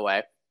deck, by the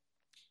way.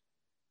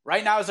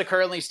 Right now, as it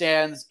currently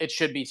stands, it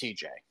should be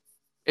TJ.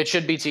 It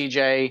should be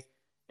TJ.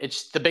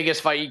 It's the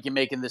biggest fight you can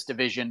make in this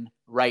division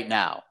right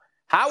now.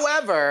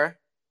 However,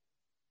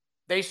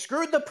 they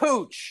screwed the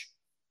pooch.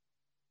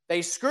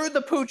 They screwed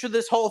the pooch with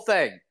this whole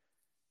thing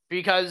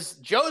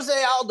because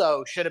Jose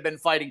Aldo should have been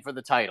fighting for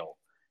the title.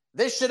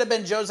 This should have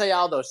been Jose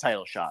Aldo's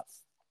title shot.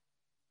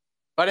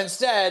 But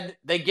instead,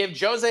 they give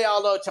Jose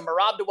Aldo to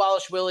Merab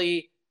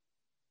Dvalishvili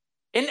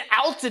in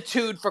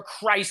altitude, for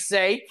Christ's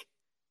sake.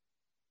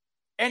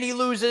 And he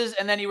loses,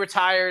 and then he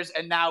retires,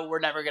 and now we're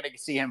never going to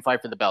see him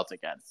fight for the belt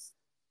again.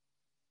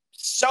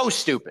 So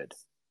stupid.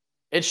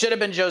 It should have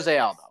been Jose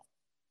Aldo.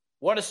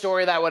 What a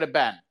story that would have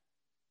been.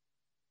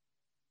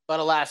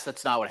 But alas,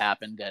 that's not what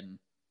happened, and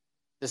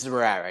this is where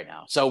we're at right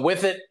now. So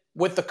with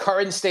the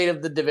current state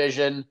of the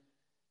division,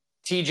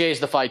 TJ's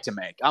the fight to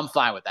make. I'm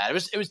fine with that.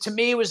 It was to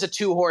me, it was a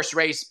 2-horse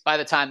race by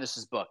the time this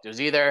was booked. It was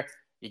either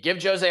you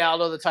give Jose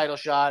Aldo the title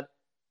shot,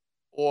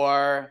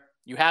 or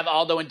you have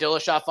Aldo and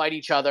Dillashaw fight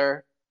each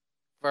other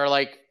for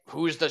like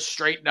who's the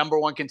straight number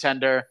 1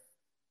 contender.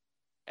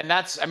 And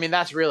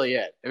that's really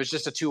it. It was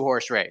just a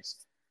 2-horse race.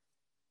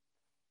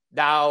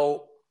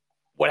 Now,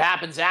 what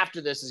happens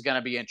after this is going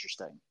to be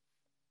interesting.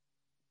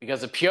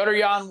 Because if Petr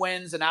Yan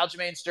wins and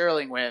Aljamain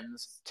Sterling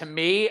wins, to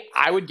me,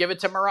 I would give it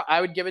to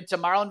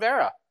Marlon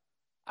Vera.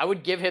 I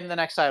would give him the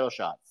next title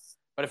shot.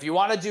 But if you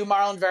want to do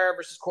Marlon Vera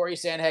versus Corey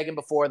Sandhagen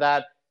before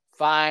that,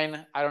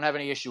 fine. I don't have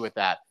any issue with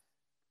that.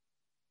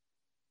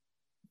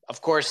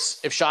 Of course,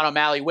 if Sean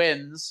O'Malley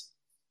wins,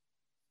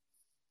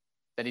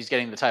 then he's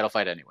getting the title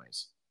fight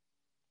anyways.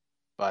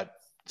 But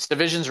this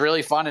division's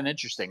really fun and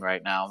interesting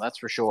right now. That's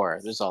for sure.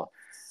 There's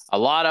a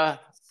lot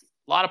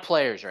of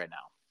players right now.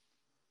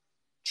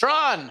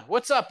 Tron,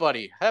 what's up,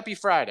 buddy? Happy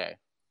Friday.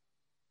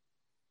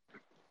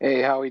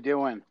 Hey, how we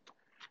doing?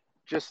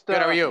 Just good.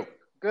 How are you?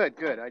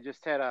 Good. I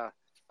just had a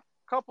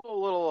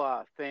couple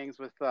little things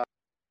with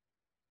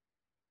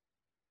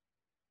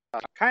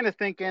kind of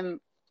thinking,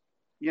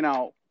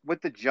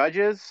 with the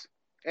judges.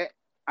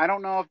 I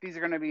don't know if these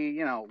are going to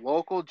be,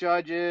 local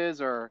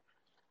judges or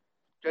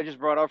judges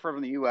brought up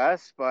from the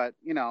U.S., but,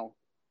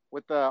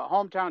 with the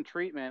hometown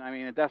treatment, I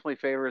mean, it definitely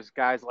favors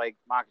guys like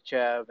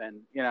Makhachev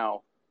and,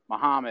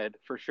 Muhammad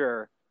for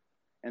sure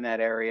in that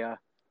area.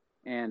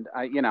 And,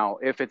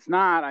 if it's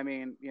not, I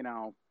mean,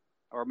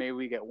 or maybe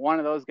we get one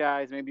of those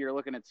guys. Maybe you're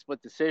looking at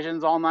split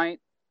decisions all night.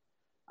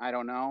 I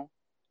don't know.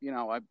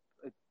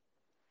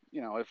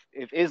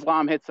 if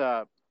Islam hits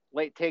a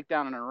late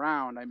takedown in a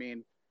round, I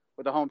mean,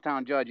 with a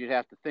hometown judge, you'd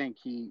have to think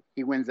he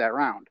wins that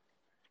round,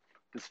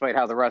 despite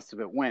how the rest of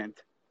it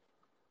went.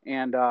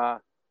 And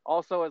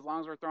also, as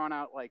long as we're throwing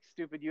out like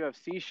stupid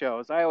UFC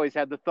shows, I always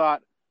had the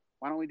thought,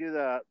 why don't we do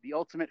the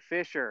Ultimate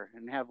Fisher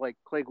and have like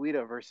Clay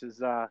Guida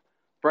versus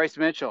Bryce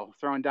Mitchell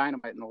throwing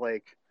dynamite in the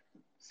lake,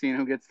 seeing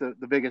who gets the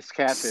biggest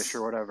catfish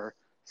or whatever.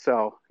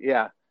 So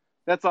yeah,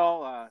 that's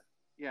all.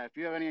 Yeah, if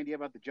you have any idea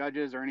about the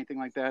judges or anything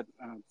like that,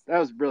 that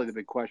was really the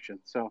big question.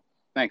 So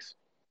thanks.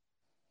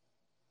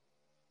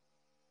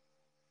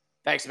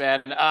 Thanks,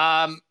 man.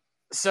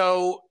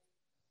 So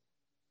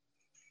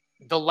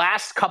the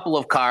last couple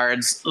of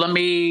cards, let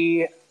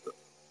me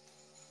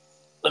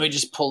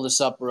just pull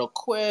this up real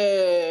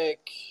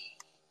quick.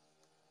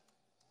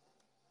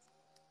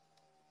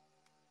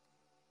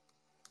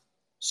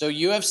 So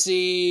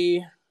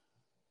UFC.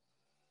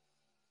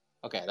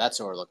 Okay, that's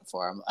what we're looking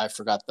for. I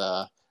forgot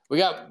we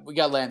got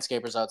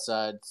landscapers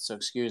outside, so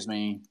excuse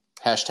me.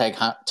 Hashtag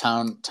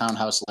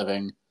townhouse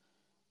living.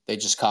 They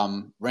just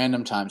come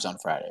random times on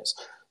Fridays.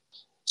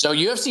 So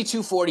UFC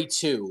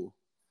 242,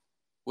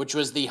 which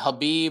was the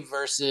Khabib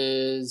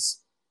versus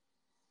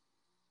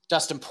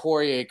Dustin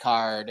Poirier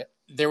card,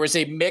 there was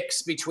a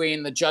mix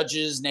between the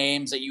judges'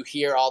 names that you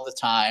hear all the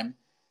time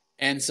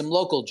and some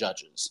local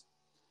judges.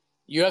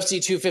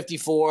 UFC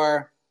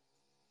 254,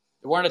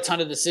 there weren't a ton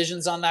of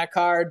decisions on that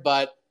card,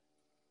 but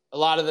a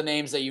lot of the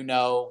names that you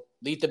know,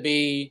 Letha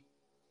B,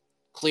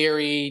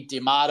 Cleary,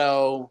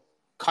 D'Amato,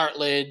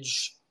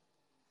 Cartledge,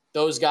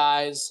 those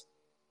guys.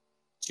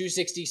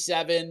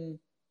 267,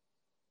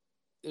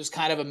 it was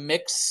kind of a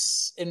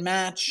mix and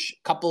match.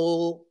 A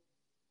couple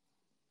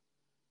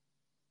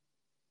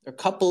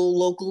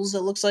locals, it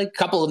looks like. A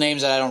couple of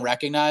names that I don't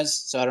recognize,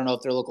 so I don't know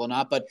if they're local or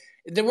not. But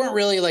there weren't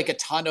really like a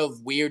ton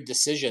of weird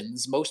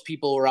decisions. Most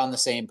people were on the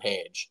same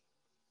page.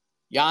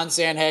 Jan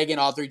Sandhagen,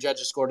 all three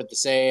judges scored it the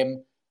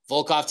same.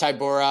 Volkov,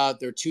 Tybura,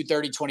 there were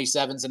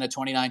 230-27s and a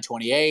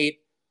 29-28.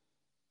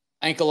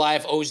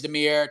 Ankalaev,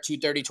 Ozdemir,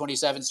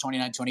 230-27s,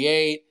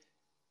 29-28.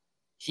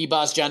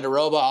 Hibas,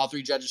 Jandaroba, all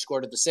three judges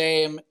scored it the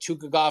same.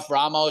 Tukagov,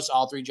 Ramos,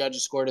 all three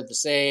judges scored it the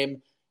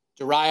same.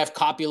 Duraev,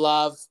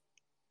 Kopylov,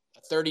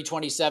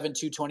 30-27,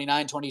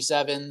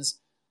 229-27s.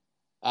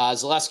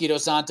 Zaleski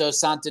dos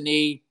Santos,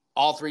 Santini,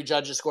 all three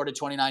judges scored at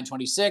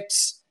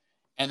 29-26.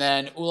 And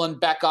then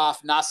Ulanbekov,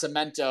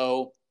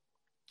 Nascimento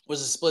was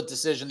a split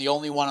decision, the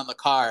only one on the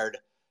card.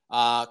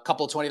 A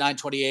couple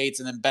 29-28s,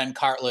 and then Ben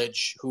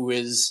Cartledge, who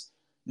is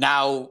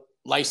now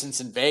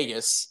licensed in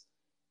Vegas,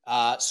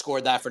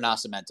 scored that for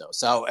Nascimento.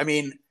 So, I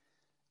mean,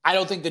 I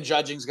don't think the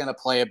judging is going to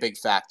play a big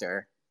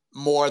factor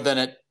more than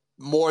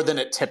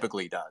it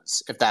typically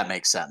does, if that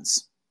makes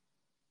sense.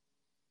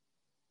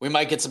 We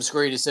might get some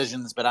screwy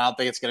decisions, but I don't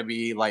think it's going to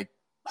be like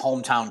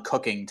hometown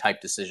cooking type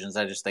decisions.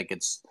 I just think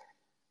it's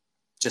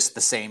just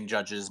the same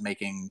judges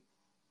making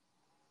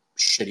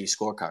shitty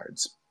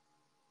scorecards.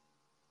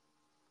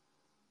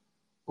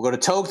 We'll go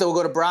to Toke, then we'll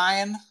go to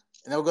Brian, and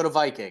then we'll go to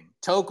Viking.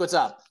 Toke, what's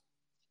up?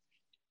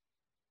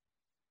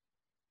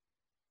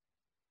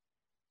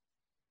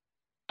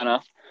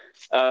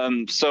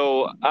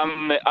 So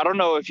I don't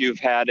know if you've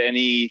had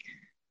any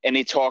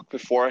talk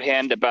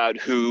beforehand about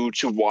who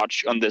to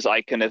watch on this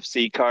Icon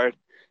FC card.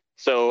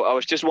 So I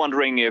was just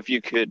wondering if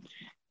you could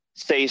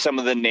say some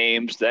of the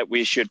names that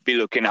we should be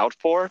looking out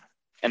for.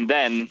 And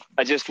then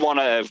I just want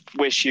to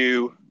wish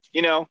you,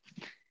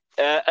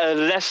 a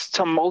less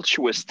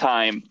tumultuous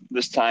time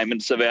this time in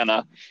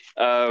Savannah.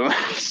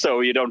 So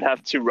you don't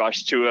have to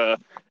rush to a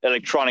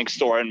electronic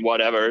store and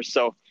whatever.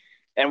 So,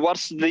 and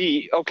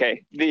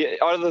the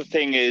other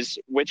thing is,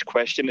 which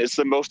question is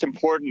the most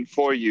important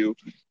for you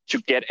to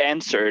get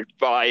answered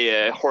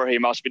by Jorge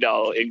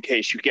Masvidal in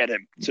case you get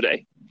him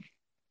today?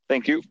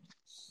 Thank you.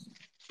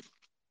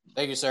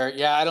 Thank you, sir.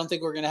 Yeah, I don't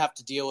think we're going to have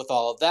to deal with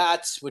all of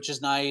that, which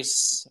is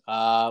nice.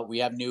 We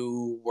have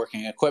new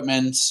working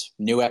equipment,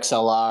 new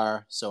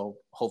XLR, so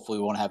hopefully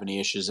we won't have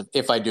any issues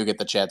if I do get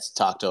the chance to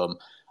talk to him.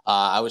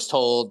 I was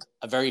told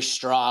a very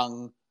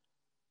strong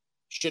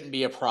shouldn't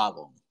be a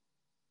problem.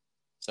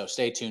 So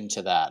stay tuned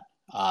to that.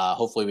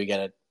 Hopefully we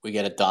get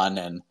it done.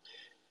 And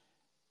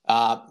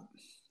I'm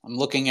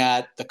looking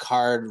at the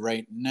card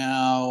right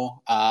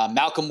now.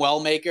 Malcolm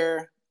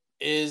Wellmaker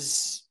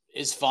is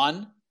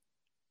fun.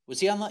 Was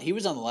he on? He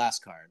was on the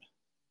last card.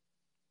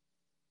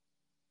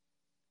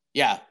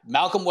 Yeah,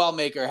 Malcolm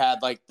Wellmaker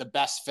had like the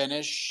best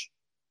finish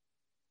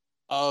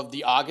of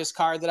the August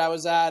card that I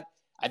was at.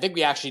 I think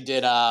we actually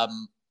did. Like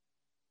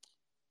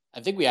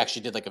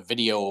a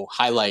video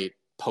highlight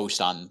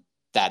post on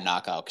that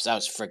knockout because that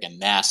was freaking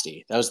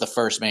nasty. That was the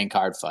first main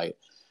card fight.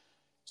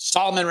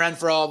 Solomon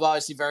Renfro, I'm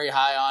obviously very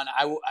high on.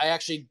 I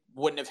actually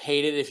wouldn't have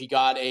hated if he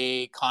got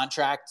a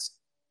contract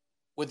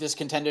with this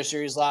Contender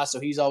Series loss, so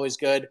he's always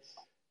good.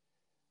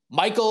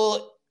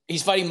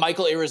 He's fighting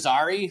Michael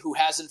Irizarry, who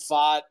hasn't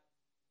fought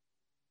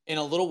in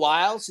a little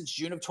while, since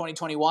June of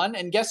 2021.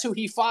 And guess who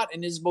he fought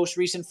in his most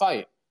recent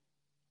fight?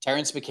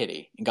 Terrence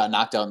McKinney, and got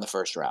knocked out in the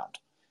first round.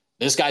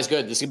 This guy's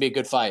good. This is going to be a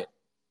good fight.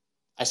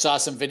 I saw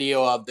some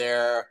video of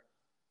their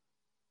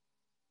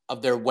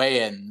of their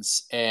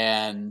weigh-ins,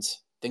 and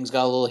things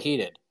got a little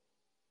heated.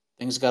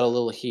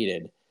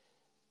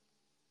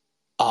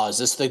 Oh, is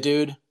this the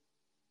dude?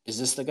 Is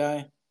this the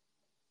guy?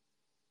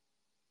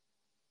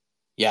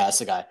 Yeah, it's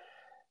the guy.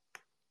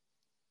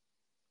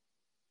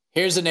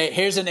 Here's a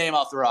name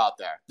I'll throw out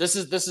there. This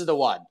is the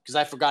one, because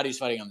I forgot he's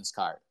fighting on this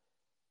card.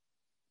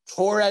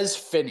 Torres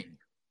Finney.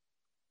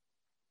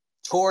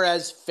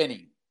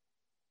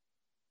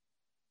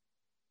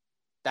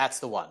 That's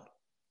the one.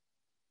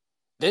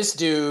 This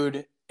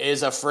dude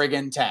is a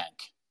friggin' tank.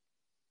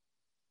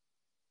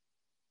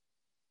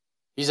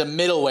 He's a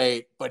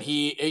middleweight, but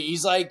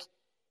he's a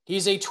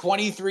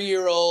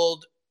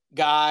 23-year-old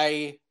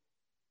guy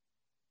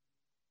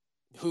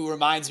who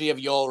reminds me of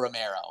Yoel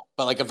Romero,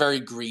 but like a very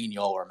green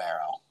Yoel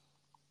Romero.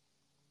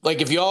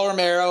 Like if Yoel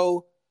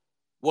Romero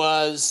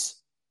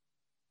was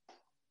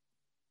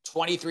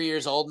 23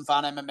 years old and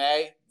found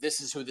MMA,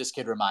 this is who this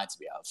kid reminds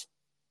me of.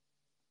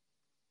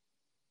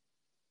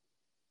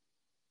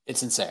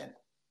 It's insane.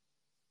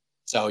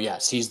 So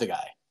yes, he's the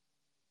guy.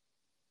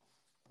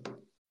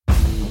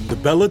 The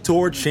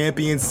Bellator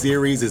Champion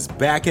Series is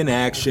back in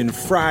action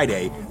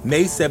Friday,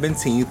 May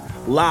 17th,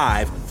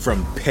 live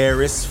from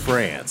Paris,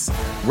 France.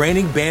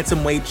 Reigning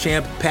bantamweight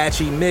champ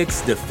Patchy Mix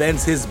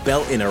defends his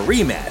belt in a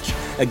rematch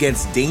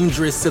against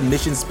dangerous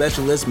submission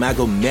specialist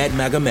Magomed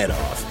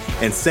Magomedov.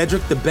 And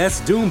Cedric the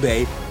Best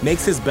Doumbé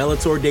makes his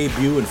Bellator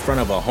debut in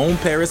front of a home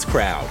Paris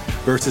crowd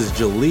versus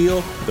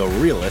Jaleel the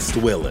Realist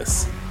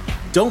Willis.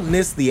 Don't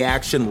miss the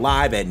action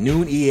live at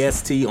noon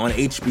EST on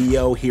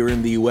HBO here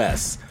in the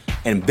US.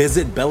 And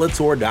visit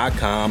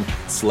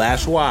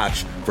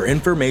Bellator.com/watch for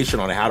information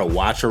on how to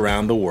watch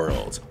around the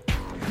world.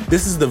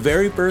 This is the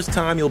very first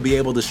time you'll be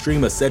able to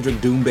stream a Cedric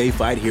Doumbé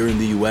fight here in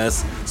the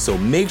US, so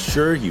make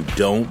sure you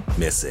don't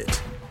miss it.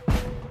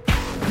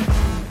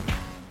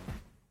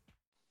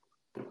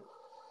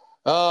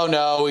 Oh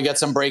no, we got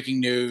some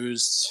breaking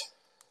news.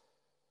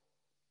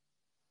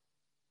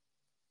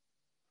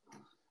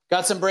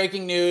 I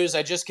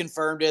just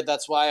confirmed it.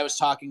 That's why I was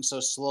talking so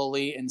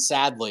slowly and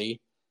sadly.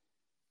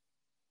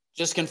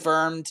 Just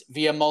confirmed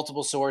via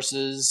multiple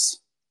sources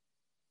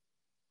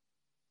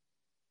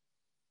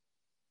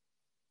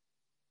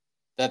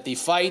that the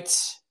fight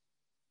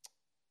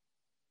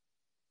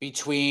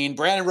between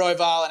Brandon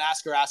Royval and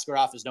Askar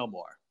Askarov is no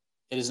more.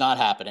 It is not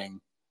happening.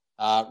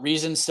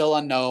 Reason still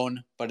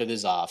unknown, but it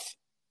is off.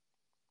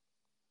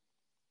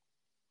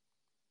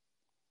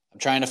 I'm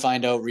trying to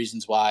find out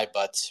reasons why,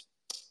 but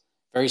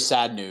very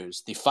sad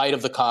news. The fight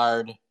of the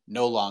card,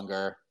 no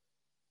longer.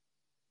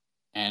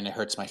 And it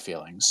hurts my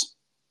feelings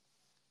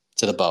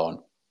to the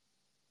bone.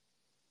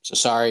 So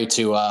sorry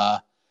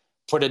to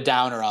put a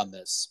downer on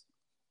this.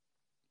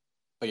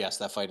 But yes,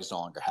 that fight is no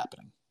longer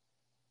happening.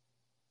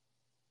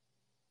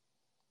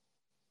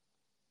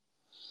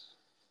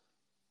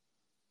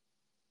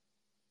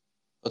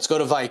 Let's go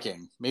to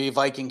Viking. Maybe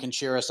Viking can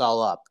cheer us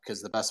all up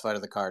because the best fight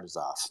of the card is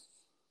off.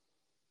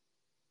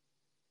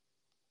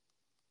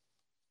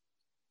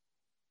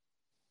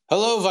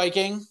 Hello,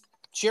 Viking.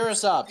 Cheer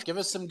us up. Give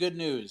us some good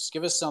news.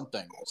 Give us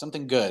something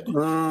good.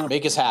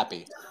 Make us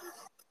happy.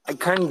 I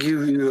can't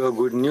give you a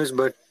good news,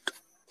 but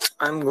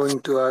I'm going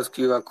to ask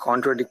you a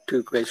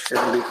contradictory question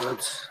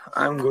because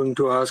I'm going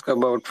to ask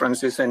about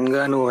Francis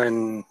Ngannou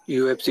and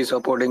UFC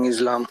supporting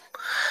Islam.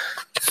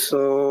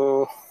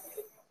 So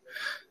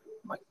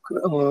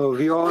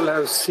we all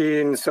have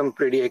seen some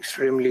pretty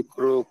extremely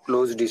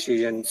close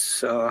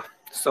decisions.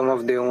 Some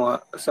of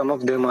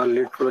them are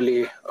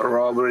literally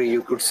robbery,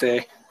 you could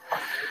say.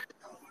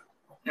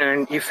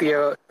 And if we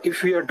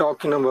are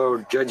talking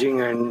about judging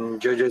and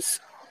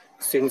judges,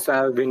 since I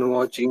have been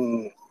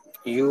watching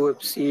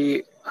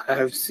UFC, I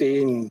have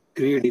seen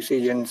 3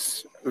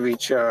 decisions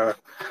which are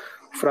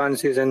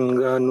Francis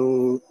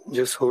Ngannou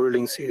just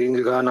holding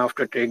Cyril Gane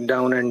after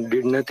takedown and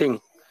did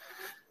nothing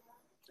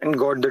and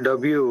got the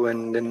W,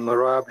 and then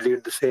Marab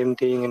did the same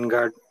thing and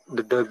got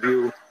the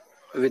W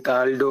with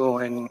Aldo,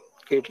 and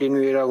Caitlin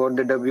Vera got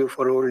the W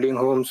for holding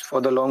Holmes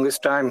for the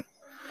longest time.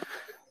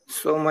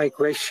 So my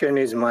question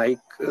is,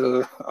 Mike,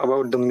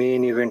 about the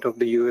main event of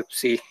the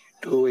UFC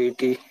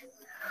 280.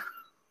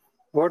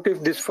 What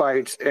if this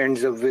fight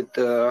ends up with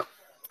a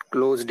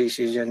close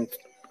decision?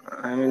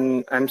 I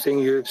mean, I'm saying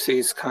UFC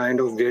is kind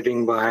of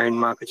getting behind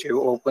Makhachev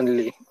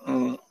openly.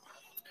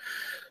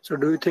 So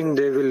do you think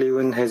they will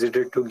even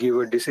hesitate to give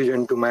a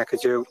decision to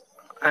Makhachev?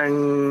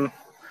 And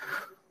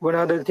one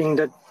other thing,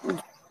 that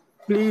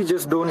please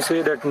just don't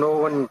say that no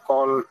one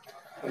called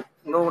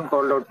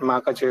out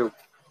Makhachev,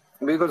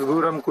 because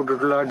Guram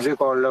Kudladze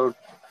called out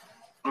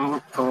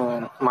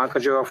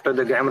Makhachev after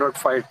the Gamrot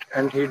fight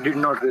and he did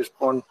not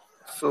respond.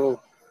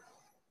 So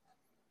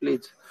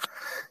please.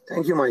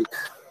 Thank you, Mike.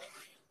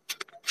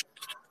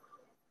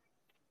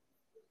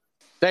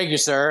 Thank you,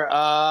 sir.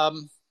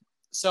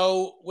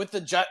 So with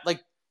the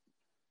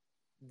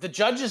the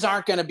judges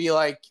aren't going to be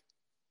like,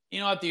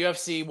 you know what, the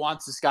UFC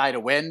wants this guy to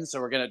win,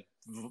 so we're gonna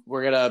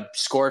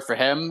score it for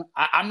him.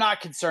 I'm not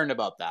concerned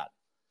about that.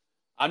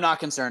 I'm not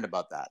concerned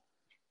about that.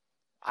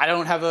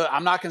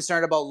 I'm not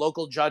concerned about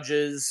local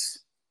judges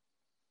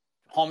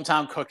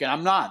hometown cooking.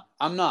 I'm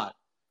not.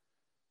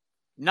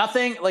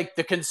 Nothing, like,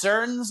 the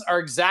concerns are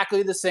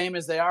exactly the same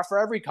as they are for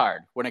every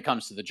card when it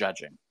comes to the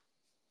judging.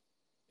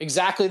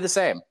 Exactly the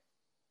same.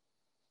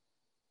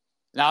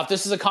 Now, if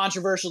this is a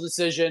controversial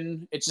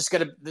decision, it's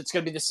gonna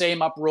be the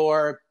same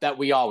uproar that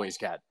we always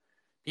get.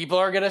 People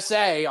are gonna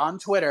say on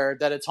Twitter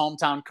that it's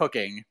hometown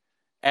cooking,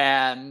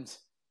 and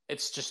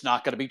it's just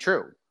not gonna be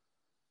true.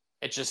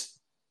 It just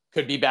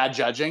could be bad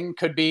judging,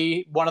 could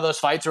be one of those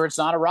fights where it's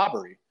not a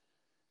robbery.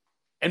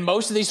 And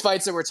most of these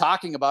fights that we're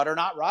talking about are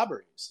not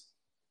robberies.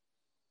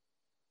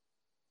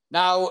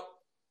 Now,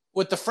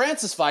 with the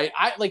Francis fight,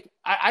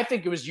 I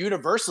think it was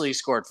universally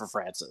scored for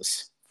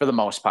Francis for the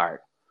most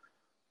part.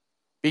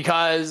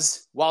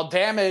 Because while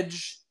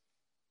damage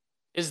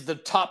is the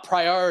top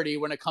priority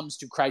when it comes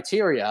to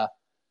criteria,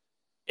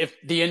 if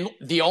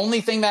the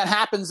only thing that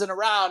happens in a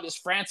round is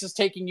Francis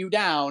taking you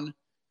down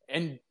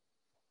and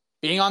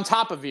being on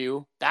top of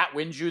you, that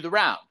wins you the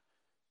round.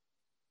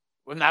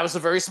 And that was a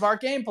very smart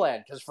game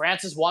plan because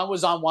Francis, one,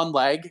 was on one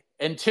leg,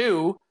 and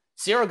two,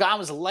 Cyril Gane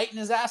was lighting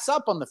his ass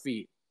up on the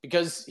feet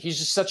because he's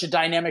just such a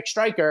dynamic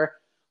striker,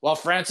 while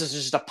Francis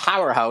is just a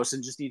powerhouse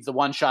and just needs the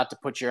one shot to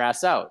put your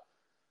ass out.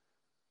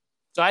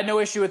 So I had no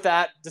issue with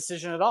that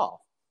decision at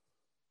all.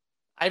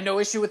 I have no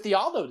issue with the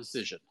Aldo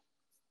decision.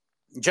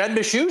 Jed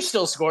Meshew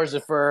still scores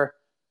it for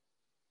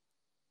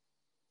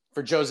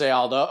Jose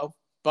Aldo,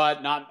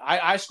 but not.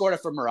 I scored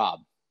it for Merab.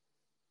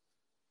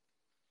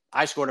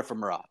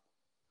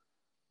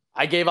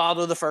 I gave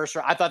Aldo the first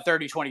round. I thought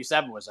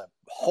 30-27 was a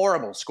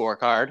horrible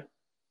scorecard.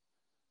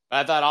 But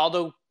I thought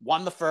Aldo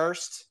won the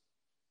first.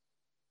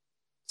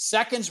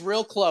 Second's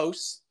real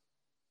close.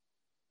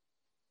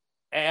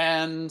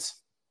 And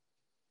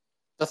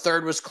the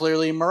third was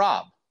clearly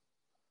Merab.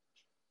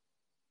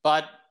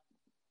 But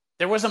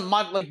there wasn't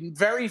much, like,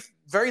 very,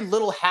 very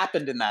little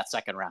happened in that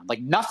second round.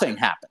 Like, nothing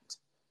happened.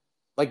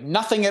 Like,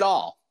 nothing at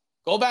all.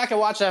 Go back and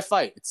watch that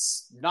fight.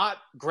 It's not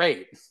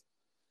great.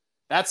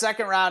 That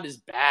second round is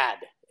bad.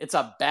 It's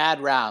a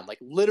bad round. Like,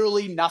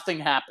 literally nothing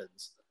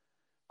happens.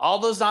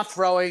 Aldo's not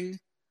throwing.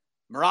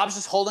 Merab's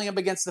just holding him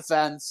against the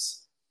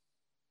fence.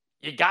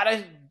 You got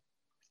to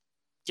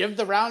give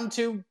the round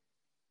to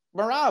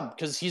Merab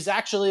because he's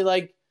actually,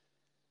 like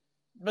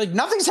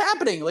nothing's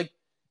happening. Like,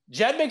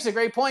 Jed makes a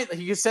great point.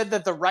 He said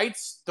that the right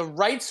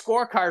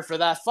scorecard for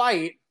that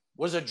fight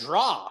was a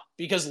draw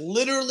because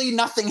literally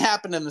nothing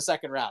happened in the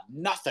second round.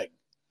 Nothing.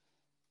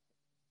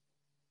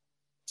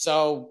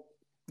 So,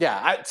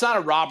 yeah, it's not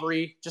a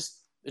robbery.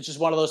 It's just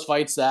one of those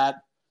fights that,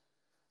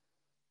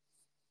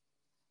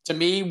 to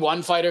me,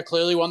 one fighter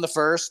clearly won the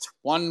first,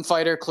 one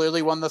fighter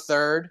clearly won the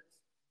third,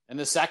 and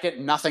the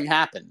second, nothing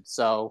happened.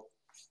 So,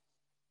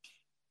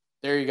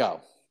 there you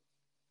go.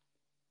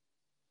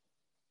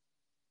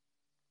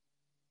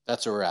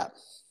 That's where we're at.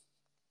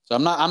 So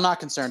I'm not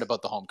concerned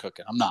about the home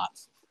cooking. I'm not.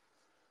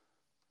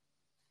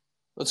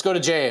 Let's go to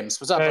James.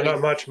 What's up, buddy?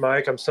 Not much,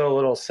 Mike. I'm still a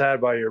little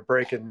sad by your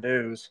breaking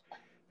news.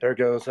 There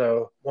goes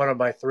one of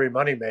my three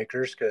money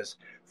makers because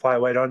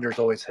flyweight unders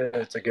always hit.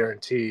 It's a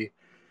guarantee.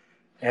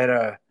 And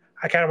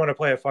I kind of want to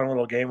play a fun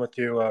little game with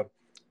you,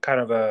 kind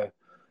of a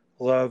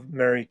love,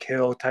 marry,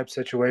 kill type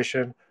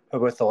situation,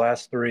 but with the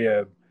last three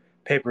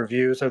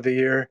pay-per-views of the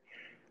year.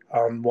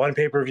 One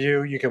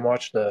pay-per-view, you can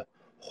watch the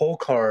whole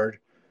card.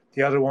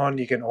 The other one,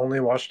 you can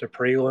only watch the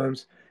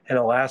prelims. And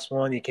the last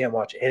one, you can't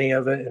watch any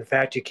of it. In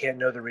fact, you can't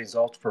know the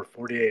results for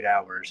 48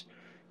 hours.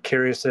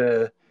 Curious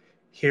to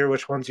hear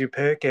which ones you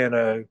pick, and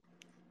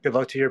good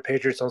luck to your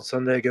Patriots on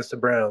Sunday against the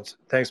Browns.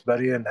 Thanks,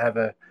 buddy, and have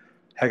a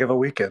heck of a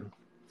weekend.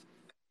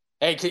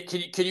 Hey,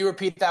 can you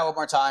repeat that one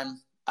more time?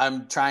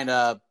 I'm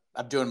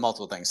doing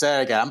multiple things. Say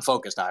it again. I'm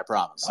focused now, I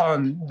promise.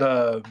 On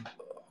the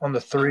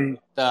three.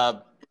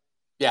 The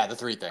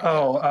three thing.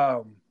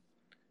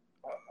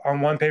 On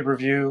one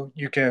pay-per-view,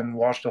 you can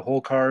watch the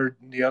whole card.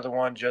 The other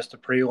one, just the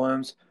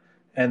prelims.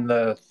 And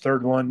the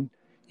third one,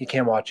 you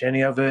can't watch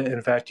any of it.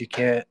 In fact, you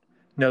can't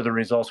know the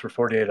results for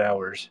 48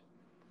 hours.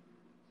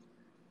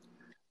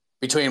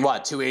 Between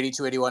what? 280,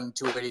 281,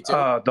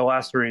 282? The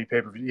last three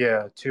pay-per-view.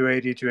 Yeah,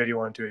 280,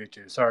 281,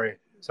 282. Sorry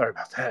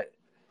about that.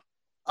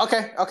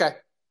 Okay. All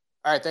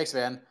right, thanks,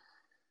 man.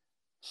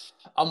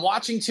 I'm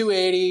watching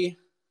 280.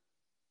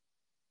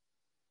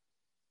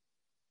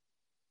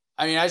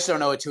 I mean, I just don't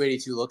know what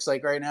 282 looks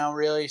like right now,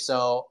 really.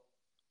 So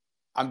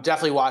I'm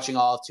definitely watching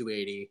all of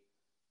 280.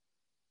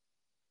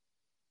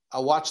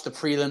 I'll watch the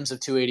prelims of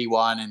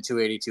 281 and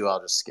 282.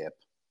 I'll just skip.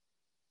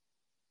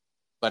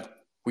 But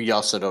we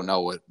also don't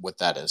know what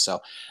that is. So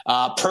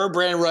per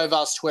Brandon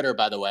Royval's Twitter,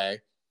 by the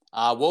way,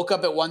 woke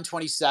up at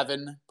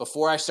 127.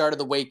 Before I started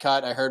the weight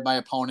cut, I heard my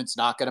opponent's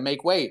not going to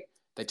make weight.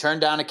 They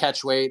turned down a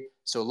catch weight,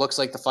 so it looks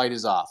like the fight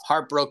is off.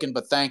 Heartbroken,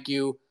 but thank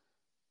you.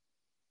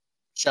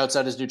 Shouts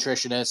out his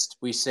nutritionist.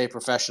 We stay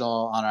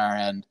professional on our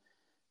end.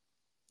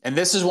 And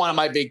this is one of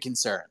my big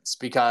concerns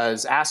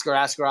because Askar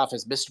Askarov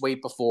has missed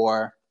weight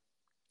before.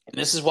 And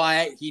this is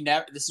why he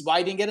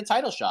didn't get a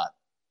title shot.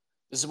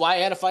 This is why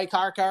he had to fight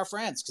Car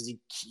France, because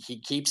he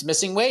keeps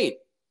missing weight.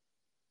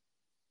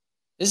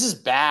 This is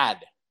bad.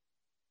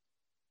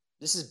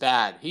 This is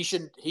bad. He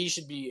should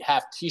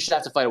have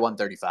to fight at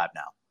 135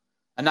 now.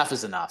 Enough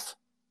is enough.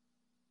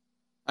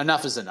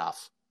 Enough is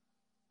enough.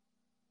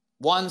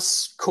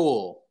 Once,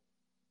 cool.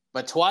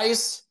 But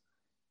twice,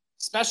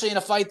 especially in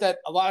a fight that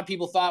a lot of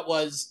people thought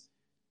was,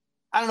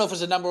 I don't know if it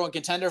was a number one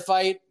contender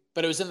fight,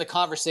 but it was in the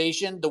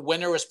conversation. The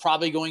winner was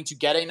probably going to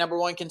get a number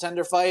one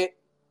contender fight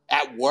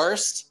at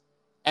worst.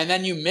 And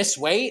then you miss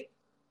weight?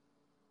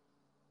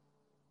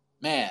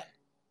 Man,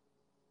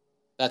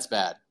 that's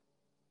bad.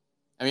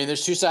 I mean,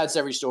 there's two sides to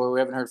every story. We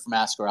haven't heard from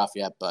Askarov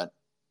yet, but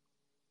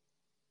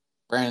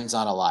Brandon's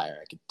not a liar.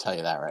 I can tell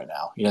you that right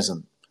now. He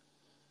doesn't.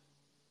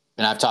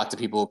 And I've talked to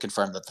people who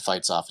confirm that the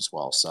fight's off as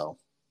well. So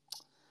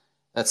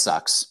that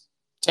sucks.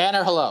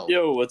 Tanner, hello.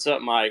 Yo, what's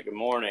up, Mike? Good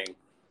morning.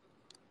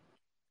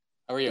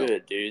 How are you?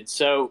 Good, dude.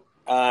 So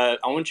I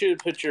want you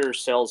to put your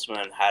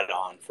salesman hat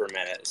on for a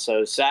minute.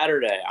 So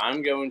Saturday,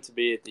 I'm going to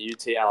be at the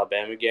UT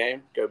Alabama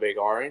game. Go Big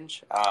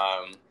Orange.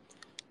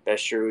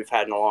 Best year we've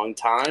had in a long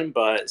time.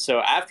 But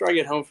so after I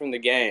get home from the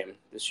game,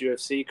 this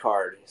UFC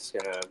card is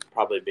going to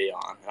probably be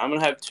on. And I'm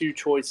going to have two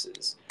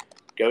choices.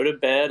 Go to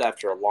bed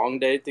after a long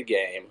day at the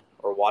game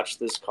or watch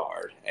this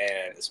card.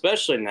 And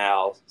especially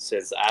now,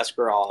 since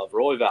Askarov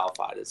Royval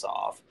fight is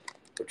off,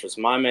 which was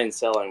my main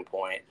selling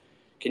point,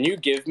 can you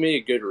give me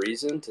a good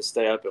reason to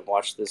stay up and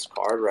watch this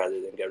card rather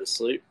than go to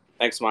sleep?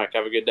 Thanks, Mike.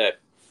 Have a good day.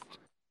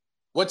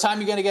 What time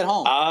are you going to get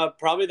home?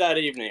 Probably that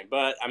evening.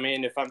 But, I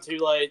mean, if I'm too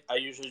late, I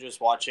usually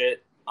just watch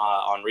it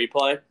on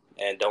replay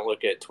and don't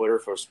look at Twitter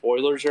for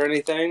spoilers or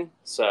anything.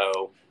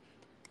 So,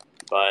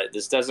 but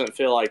this doesn't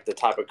feel like the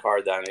type of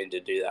card that I need to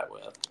do that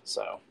with.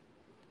 So,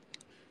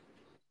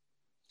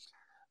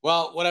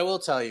 well, what I will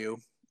tell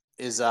you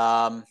is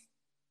do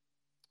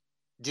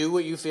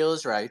what you feel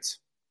is right.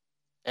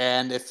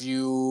 And if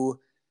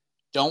you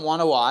don't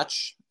want to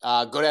watch,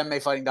 go to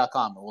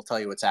MMAfighting.com and we'll tell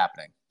you what's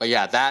happening. But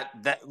yeah,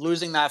 that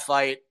losing that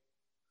fight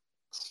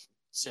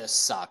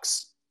just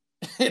sucks.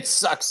 It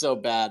sucks so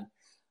bad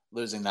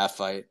losing that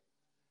fight.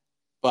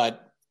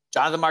 But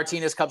Jonathan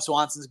Martinez, Cub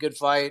Swanson's a good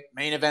fight.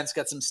 Main event's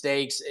got some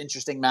stakes.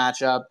 Interesting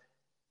matchup.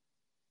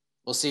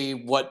 We'll see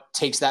what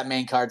takes that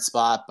main card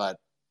spot. But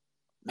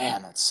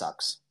man, that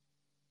sucks.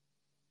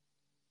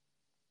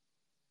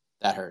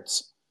 That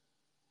hurts.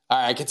 All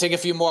right, I can take a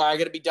few more. I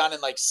got to be done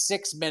in like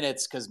 6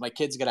 minutes because my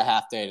kid's got a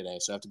half day today,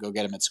 so I have to go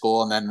get him at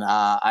school. And then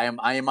I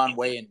am on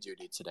weigh-in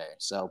duty today.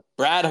 So,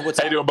 Brad, what's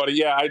How you doing, buddy?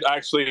 Yeah, I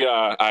actually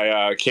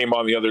I came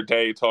on the other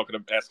day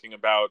asking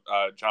about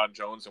John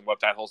Jones and what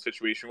that whole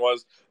situation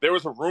was. There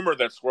was a rumor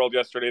that swirled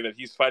yesterday that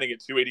he's fighting at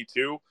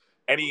 282.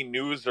 Any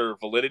news or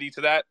validity to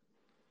that?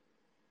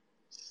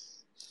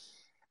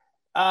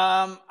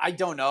 I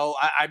don't know.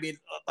 I mean,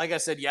 like I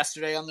said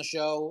yesterday on the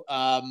show,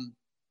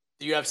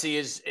 the UFC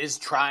is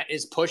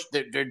pushed.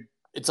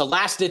 It's a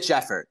last ditch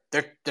effort.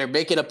 They're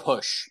making a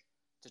push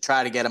to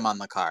try to get him on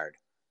the card.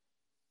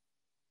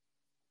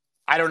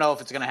 I don't know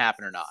if it's going to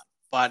happen or not,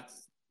 but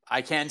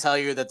I can tell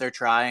you that they're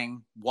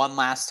trying one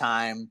last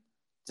time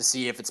to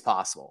see if it's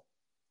possible.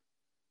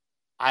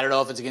 I don't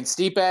know if it's against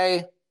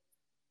Stipe,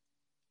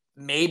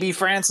 maybe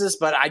Francis,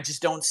 but I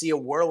just don't see a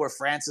world where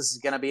Francis is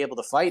going to be able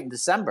to fight in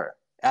December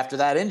after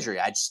that injury.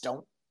 I just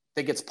don't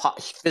think it's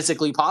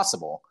physically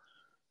possible.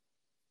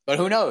 But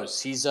who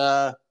knows? He's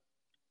not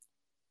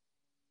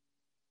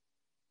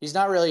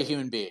really a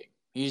human being.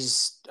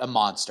 He's a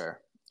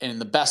monster in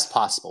the best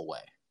possible way.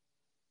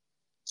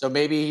 So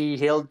maybe he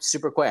healed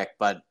super quick.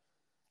 But,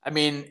 I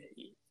mean,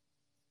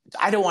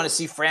 I don't want to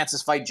see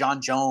Francis fight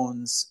John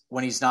Jones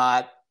when he's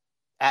not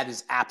at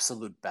his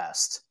absolute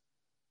best.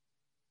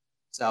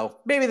 So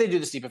maybe they do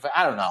the Stipe fight.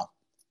 I don't know.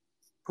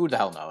 Who the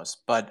hell knows?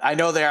 But I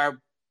know they are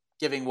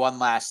giving one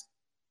last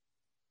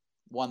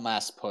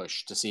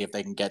push to see if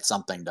they can get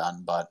something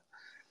done, but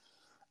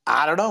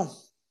I don't know.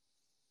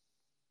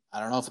 I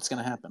don't know if it's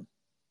going to happen.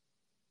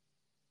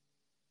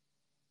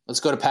 Let's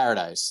go to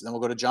Paradise. Then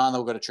we'll go to John. Then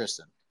we'll go to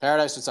Tristan.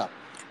 Paradise, what's up?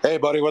 Hey,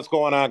 buddy. What's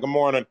going on? Good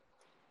morning.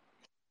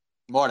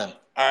 Morning.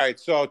 All right.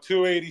 So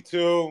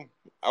 282.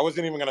 I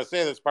wasn't even going to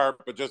say this part,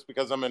 but just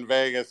because I'm in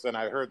Vegas and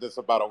I heard this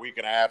about a week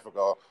and a half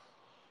ago,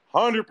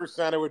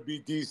 100% it would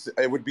be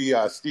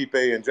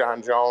Stipe and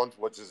John Jones,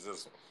 which is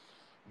just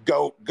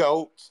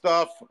goat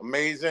stuff.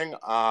 Amazing.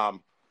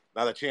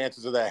 Now the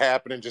chances of that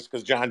happening just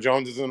because John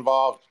Jones is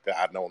involved,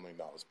 God only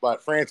knows.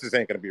 But Francis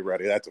ain't going to be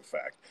ready. That's a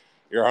fact.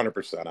 You're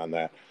 100% on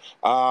that.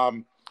 But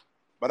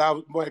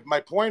my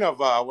point of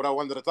what I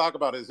wanted to talk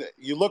about is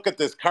you look at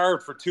this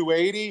card for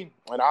 280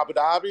 in Abu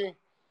Dhabi.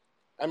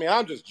 I mean,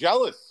 I'm just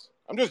jealous.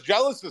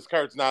 This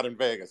card's not in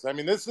Vegas. I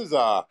mean, this is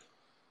the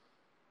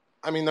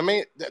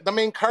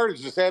main card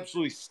is just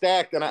absolutely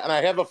stacked, and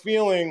I have a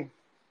feeling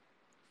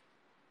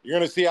you're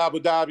going to see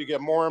Abu Dhabi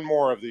get more and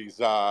more of these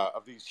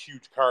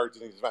huge cards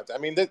and these events. I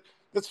mean,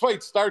 this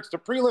fight starts, the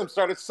prelims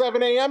start at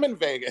 7 a.m. in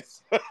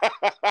Vegas.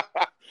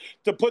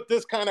 To put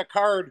this kind of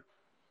card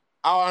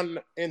on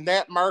in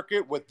that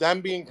market with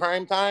them being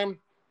prime time,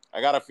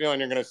 I got a feeling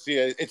you're going to see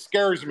it. It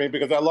scares me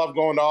because I love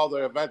going to all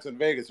the events in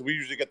Vegas. We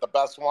usually get the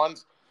best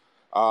ones.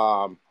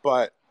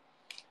 But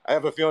I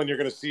have a feeling you're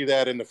going to see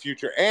that in the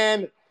future.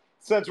 And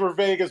since we're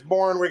Vegas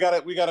born, we gotta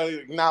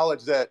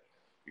acknowledge that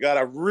you got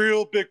a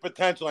real big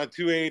potential at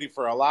 280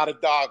 for a lot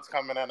of dogs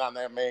coming in on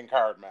that main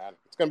card, man.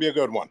 It's gonna be a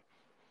good one.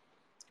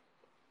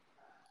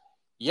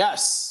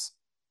 Yes.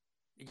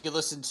 You can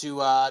listen to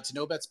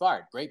No Bets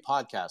Barred. Great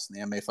podcast on the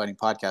MMA Fighting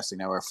Podcasting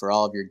Network for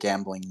all of your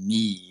gambling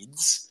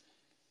needs.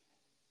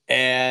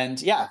 And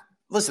yeah,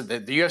 listen, the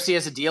UFC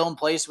has a deal in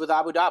place with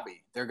Abu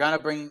Dhabi. They're going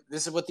to bring –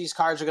 this is what these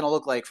cards are going to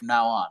look like from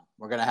now on.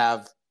 We're going to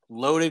have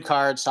loaded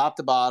cards top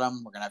to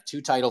bottom. We're going to have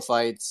 2 title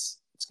fights.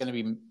 It's going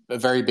to be a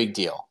very big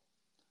deal.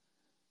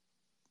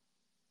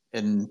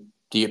 And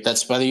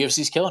that's why the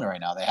UFC's killing it right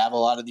now. They have a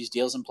lot of these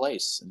deals in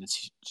place, and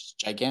it's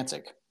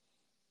gigantic.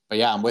 But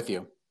yeah, I'm with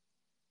you.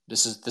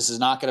 This is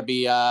not going to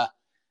be a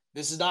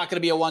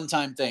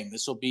one-time thing.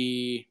 This will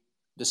be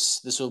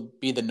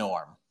the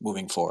norm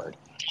moving forward.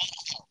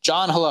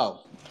 John,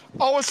 hello.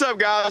 Oh, what's up,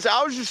 guys?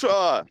 I was just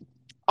I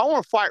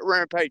want to fight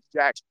Rampage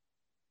Jackson.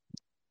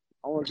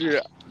 I want to do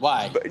that.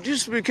 Why? But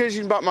just because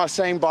he's about my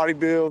same body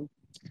build,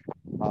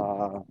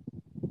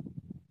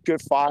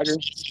 good fighter.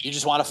 You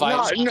just want to fight?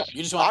 No,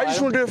 you just want to I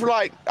just want to do it for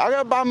I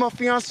gotta buy my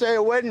fiance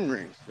a wedding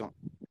ring. So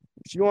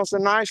she wants a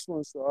nice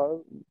one,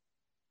 so I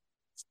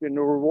spend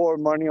the reward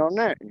money on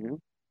that.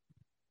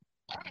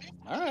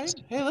 All right.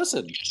 Hey,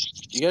 listen,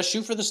 you gotta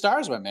shoot for the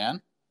stars, my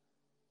man.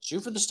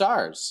 Shoot for the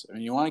stars. I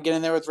mean, you want to get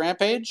in there with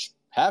Rampage?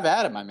 Have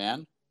at it, my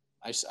man.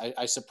 I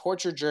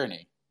support your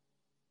journey.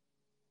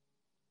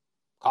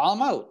 Call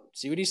him out.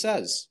 See what he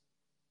says.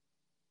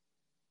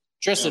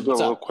 Tristan, what's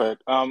real up? quick.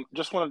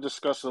 Just want to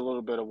discuss a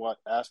little bit of what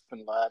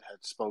Aspen Ladd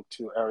had spoke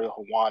to Ariel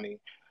Helwani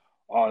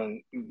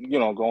on,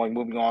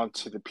 moving on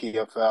to the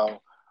PFL,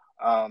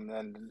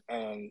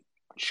 and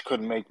she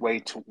couldn't make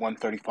weight to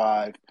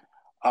 135.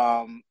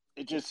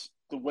 It just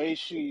the way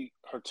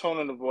her tone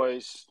of the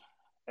voice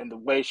and the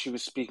way she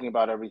was speaking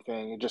about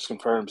everything, it just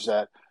confirms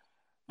that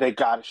they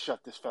got to shut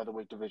this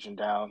featherweight division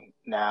down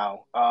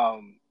now.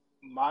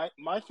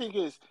 My thing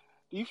is,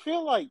 do you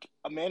feel like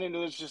Amanda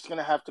Nunes is just going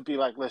to have to be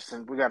like,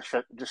 listen, we got to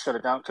shut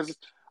it down? Because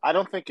I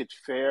don't think it's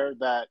fair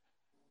that,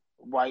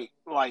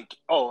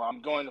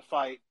 I'm going to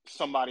fight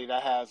somebody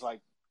that has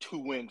 2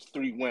 wins,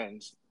 3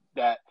 wins,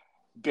 that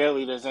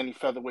barely there's any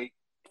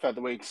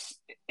featherweights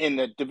in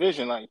the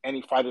division,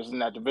 any fighters in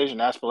that division.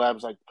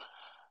 Aspelab was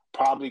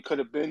probably could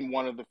have been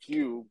one of the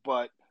few,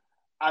 but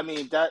I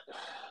mean that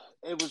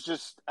it was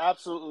just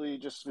absolutely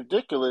just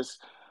ridiculous,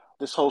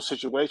 this whole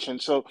situation.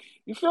 So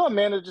you feel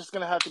Amanda just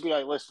gonna have to be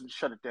like, listen, just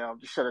shut it down,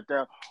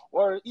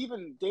 or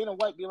even Dana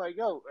White be like,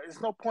 yo, there's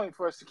no point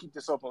for us to keep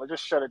this open,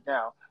 just shut it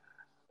down.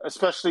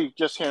 Especially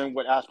just hearing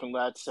what Aspen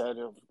Ladd said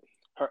of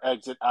her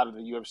exit out of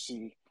the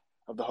UFC,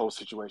 of the whole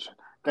situation.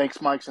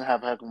 Thanks, Mike, and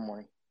have a heck of a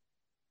morning.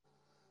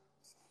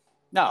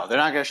 No, they're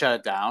not going to shut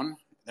it down.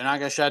 They're not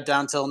going to shut it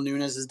down until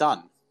Nunes is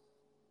done.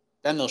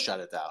 Then they'll shut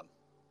it down.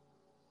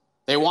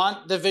 They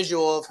want the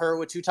visual of her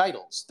with 2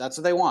 titles. That's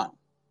what they want.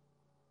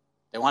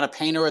 They want to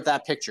paint her with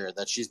that picture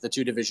that she's the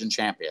 2-division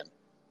champion.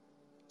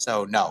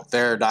 So, no,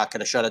 they're not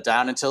going to shut it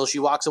down until she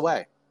walks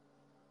away.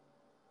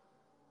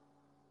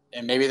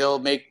 And maybe they'll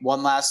make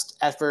one last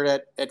effort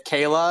at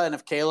Kayla, and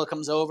if Kayla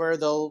comes over,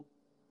 they'll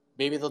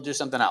do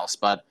something else.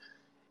 But,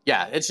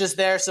 yeah, it's just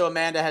there so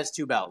Amanda has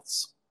 2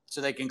 belts,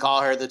 so they can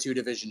call her the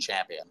 2-division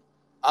champion.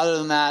 Other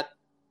than that,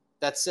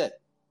 that's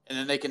it. And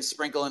then they can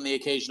sprinkle in the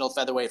occasional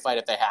featherweight fight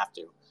if they have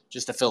to,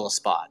 just to fill a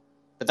spot.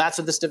 But that's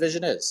what this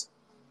division is.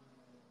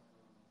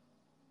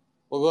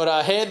 We'll go to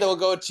Ahid, then we'll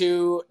go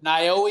to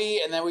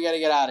Naomi, and then we got to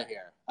get out of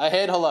here.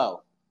 Ahid,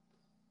 hello.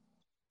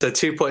 So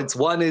 2 points.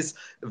 One is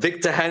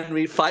Victor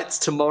Henry fights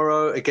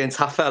tomorrow against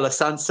Rafael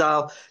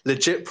Assunção,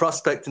 legit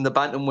prospect in the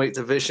bantamweight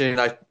division.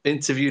 I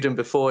interviewed him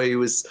before. He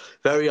was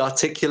very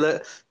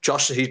articulate.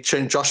 He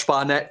trained Josh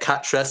Barnett,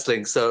 catch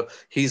wrestling, so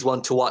he's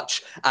one to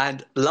watch.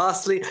 And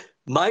lastly,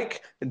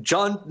 Mike,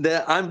 John,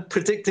 I'm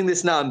predicting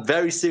this now. I'm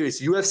very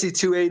serious. UFC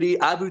 280,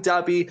 Abu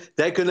Dhabi,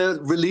 they're going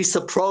to release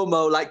a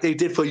promo like they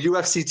did for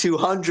UFC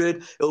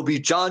 200. It'll be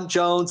John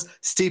Jones,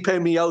 Stipe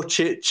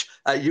Miocic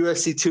at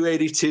UFC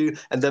 282.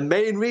 And the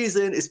main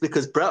reason is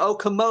because Brett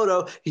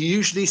Okamoto, he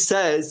usually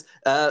says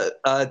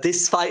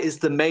this fight is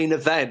the main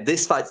event.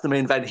 This fight's the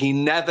main event. He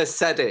never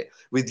said it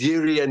with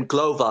Yuri and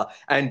Glover.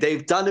 And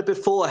they've done it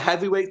before.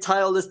 Heavyweight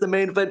title is the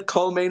main event,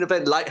 co-main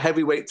event, light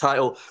heavyweight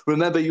title.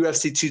 Remember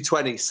UFC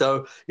 220.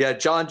 So, yeah,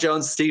 John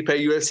Jones, Stipe,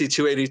 UFC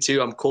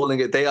 282, I'm calling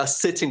it. They are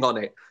sitting on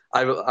it.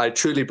 I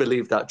truly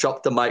believe that.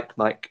 Drop the mic,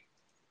 Mike.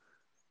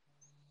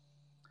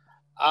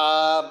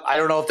 I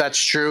don't know if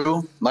that's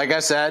true. Like I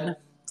said,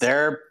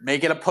 they're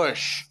making a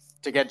push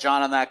to get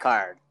John on that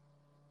card.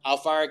 How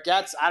far it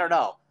gets, I don't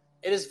know.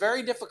 It is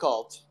very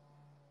difficult.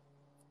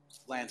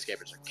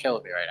 Landscapers are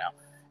killing me right now.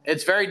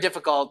 It's very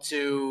difficult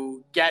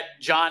to get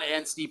John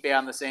and Stipe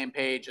on the same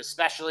page,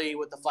 especially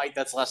with the fight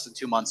that's less than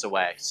 2 months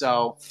away.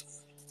 So,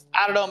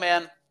 I don't know,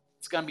 man.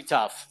 It's going to be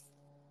tough.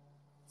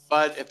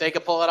 But if they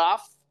could pull it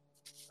off,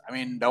 I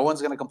mean, no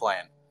one's going to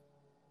complain.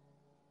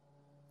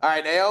 All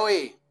right,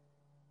 Naomi.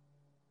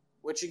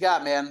 What you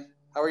got, man?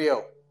 How are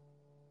you?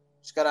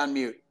 Just got on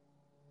mute.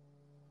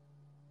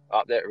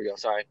 Oh, there we go.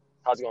 Sorry.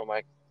 How's it going,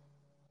 Mike?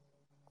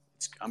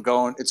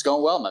 It's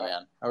going well, my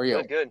man. How are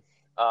you? Good.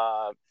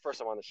 First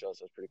time on the show,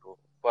 so it's pretty cool.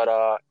 But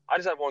I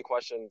just have one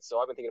question. So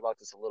I've been thinking about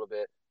this a little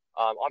bit.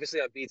 Obviously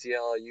at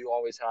BTL, you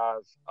always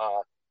have,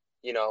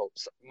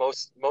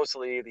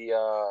 mostly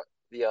the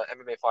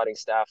MMA fighting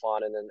staff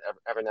on, and then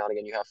every now and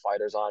again you have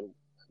fighters on.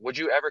 Would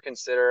you ever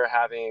consider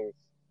having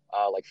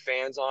like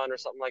fans on or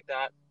something like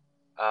that?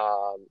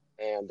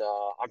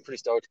 I'm pretty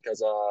stoked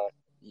because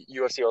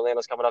UFC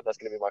Orlando's coming up. That's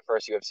going to be my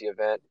first UFC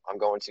event. I'm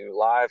going to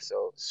live,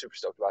 so super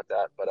stoked about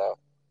that. But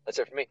that's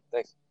it for me.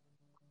 Thanks.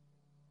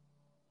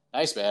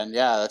 Nice, man.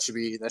 Yeah,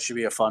 that should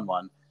be a fun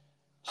one.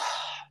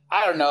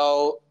 I don't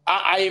know.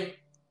 I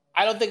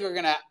don't think I'm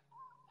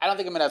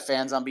gonna have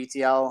fans on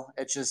BTL.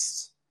 It's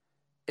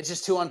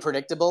just too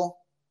unpredictable.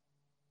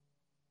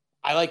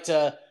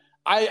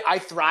 I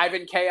thrive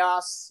in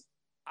chaos.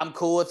 I'm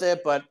cool with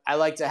it, but I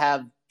like to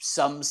have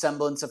some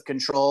semblance of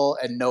control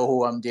and know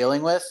who I'm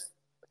dealing with.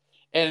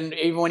 And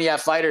even when you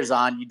have fighters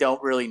on, you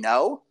don't really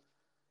know.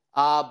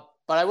 But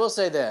I will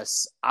say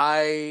this.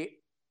 I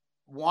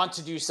want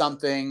to do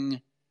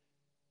something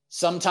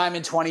sometime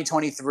in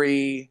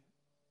 2023.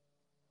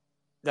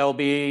 There will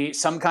be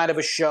some kind of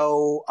a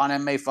show on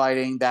MMA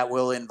fighting that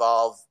will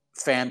involve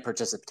fan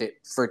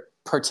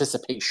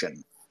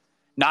participation.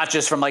 Not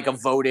just from like a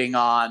voting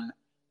on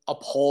a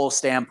poll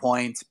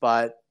standpoint,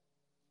 but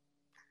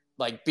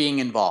like being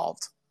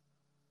involved.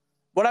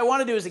 What I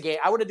want to do is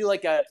I want to do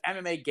like a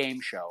MMA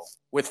game show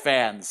with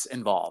fans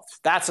involved.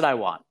 That's what I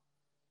want.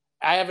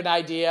 I have an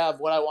idea of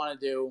what I want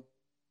to do,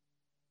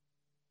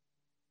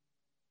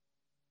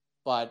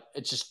 but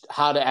it's just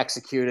how to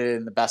execute it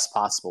in the best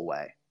possible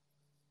way.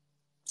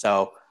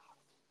 So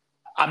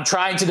I'm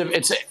trying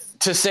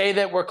to say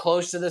that we're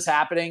close to this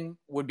happening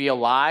would be a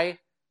lie,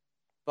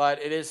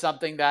 but it is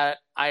something that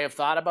I have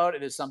thought about.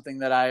 It is something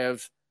that I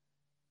have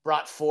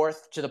brought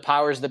forth to the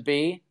powers that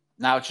be.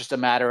 Now it's just a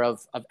matter of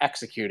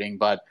executing.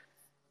 But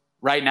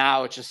right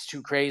now it's just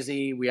too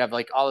crazy. We have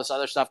like all this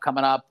other stuff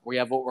coming up. We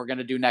have what we're going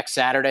to do next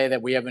Saturday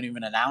that we haven't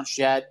even announced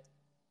yet.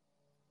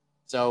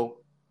 So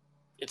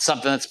it's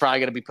something that's probably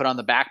going to be put on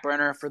the back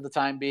burner for the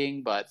time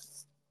being. But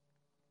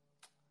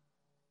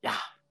yeah,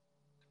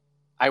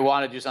 I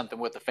want to do something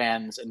with the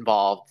fans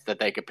involved that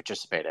they could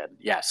participate in.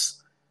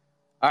 Yes.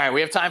 All right,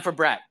 we have time for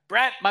Brett.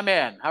 Brett, my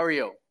man, how are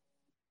you?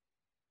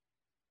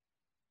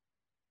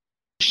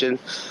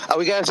 Are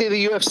we going to see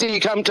the UFC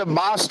come to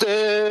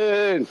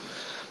Boston?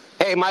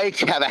 Hey, Mike,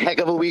 have a heck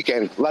of a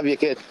weekend. Love you,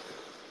 kid.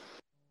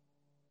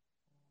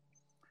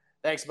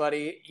 Thanks,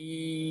 buddy.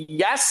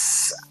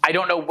 Yes, I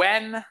don't know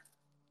when.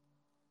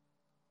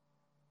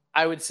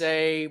 I would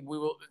say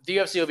the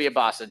UFC will be in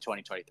Boston in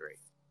 2023.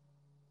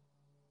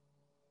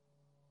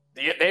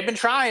 They've been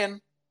trying.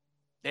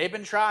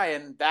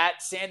 That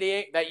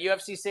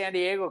UFC San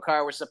Diego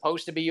card was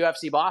supposed to be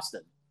UFC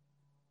Boston.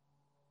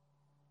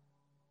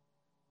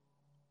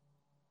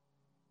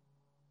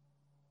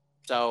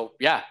 So,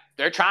 yeah,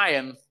 they're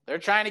trying. They're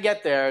trying to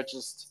get there. It's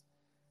just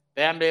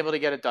they haven't been able to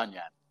get it done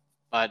yet.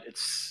 But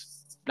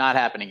it's not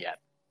happening yet.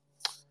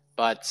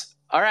 But,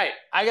 all right,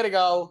 I got to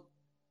go.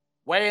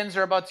 Weigh-ins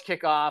are about to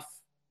kick off.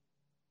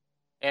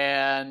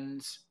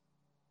 And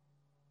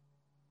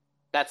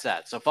that's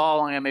that. So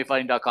follow along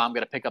MMAfighting.com. I'm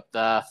going to pick up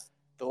the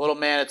little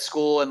man at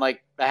school in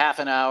like a half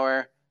an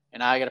hour.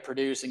 And I got to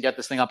produce and get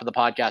this thing up on the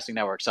podcasting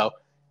network. So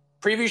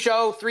preview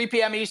show, 3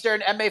 p.m. Eastern,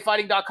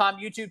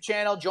 MMAfighting.com YouTube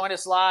channel. Join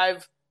us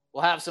live.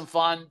 We'll have some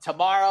fun.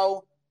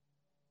 Tomorrow,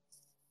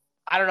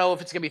 I don't know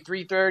if it's going to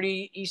be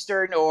 3:30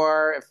 Eastern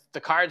or if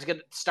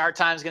the start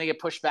time is going to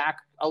get pushed back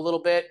a little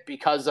bit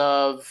because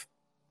of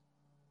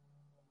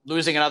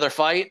losing another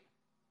fight,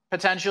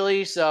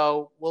 potentially.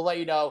 So we'll let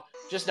you know.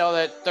 Just know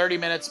that 30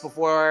 minutes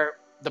before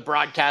the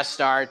broadcast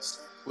starts,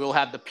 we will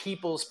have the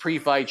People's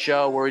Pre-Fight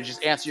Show where we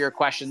just answer your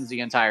questions the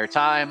entire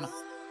time.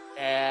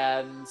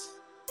 And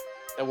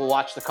then we'll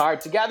watch the card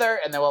together,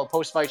 and then we'll have a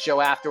post-fight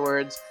show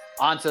afterwards.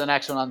 On to the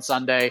next one on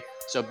Sunday.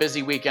 So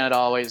busy weekend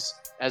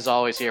as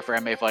always here for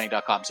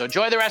MMAfighting.com. So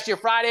enjoy the rest of your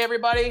Friday,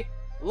 everybody.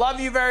 Love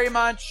you very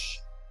much.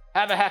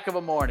 Have a heck of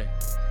a morning.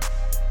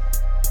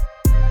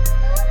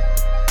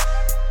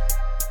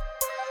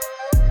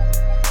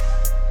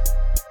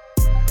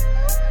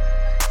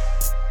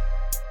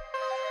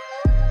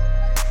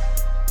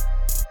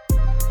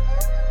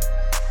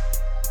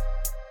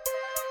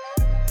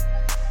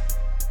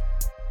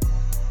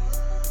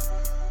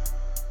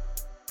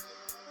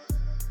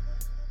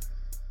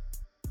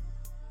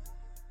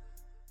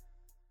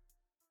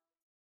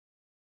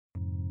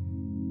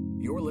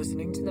 You're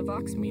listening to the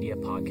Vox Media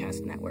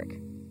Podcast Network.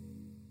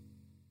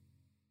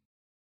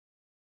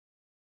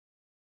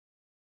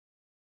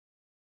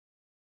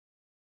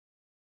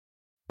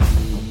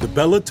 The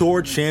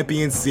Bellator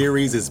Champions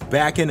Series is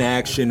back in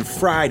action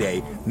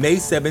Friday, May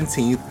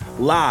 17th,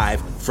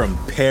 live from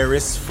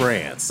Paris,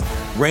 France.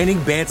 Reigning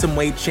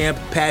bantamweight champ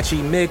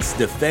Patchy Mix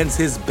defends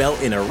his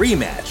belt in a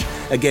rematch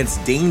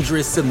against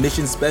dangerous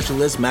submission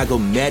specialist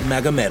Magomed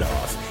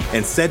Magomedov.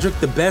 And Cedric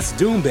the Best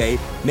Doumbé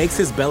makes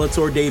his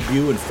Bellator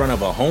debut in front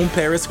of a home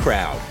Paris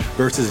crowd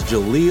versus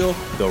Jaleel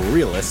the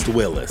Realist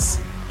Willis.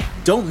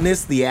 Don't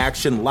miss the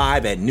action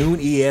live at noon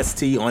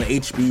EST on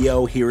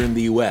HBO here in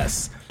the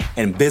US.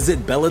 And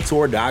visit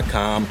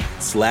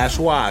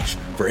Bellator.com/watch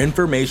for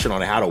information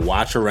on how to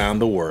watch around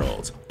the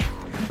world.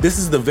 This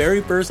is the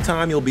very first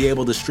time you'll be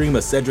able to stream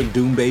a Cedric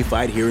Doumbé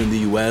fight here in the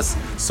US,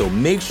 so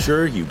make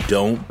sure you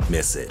don't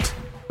miss it.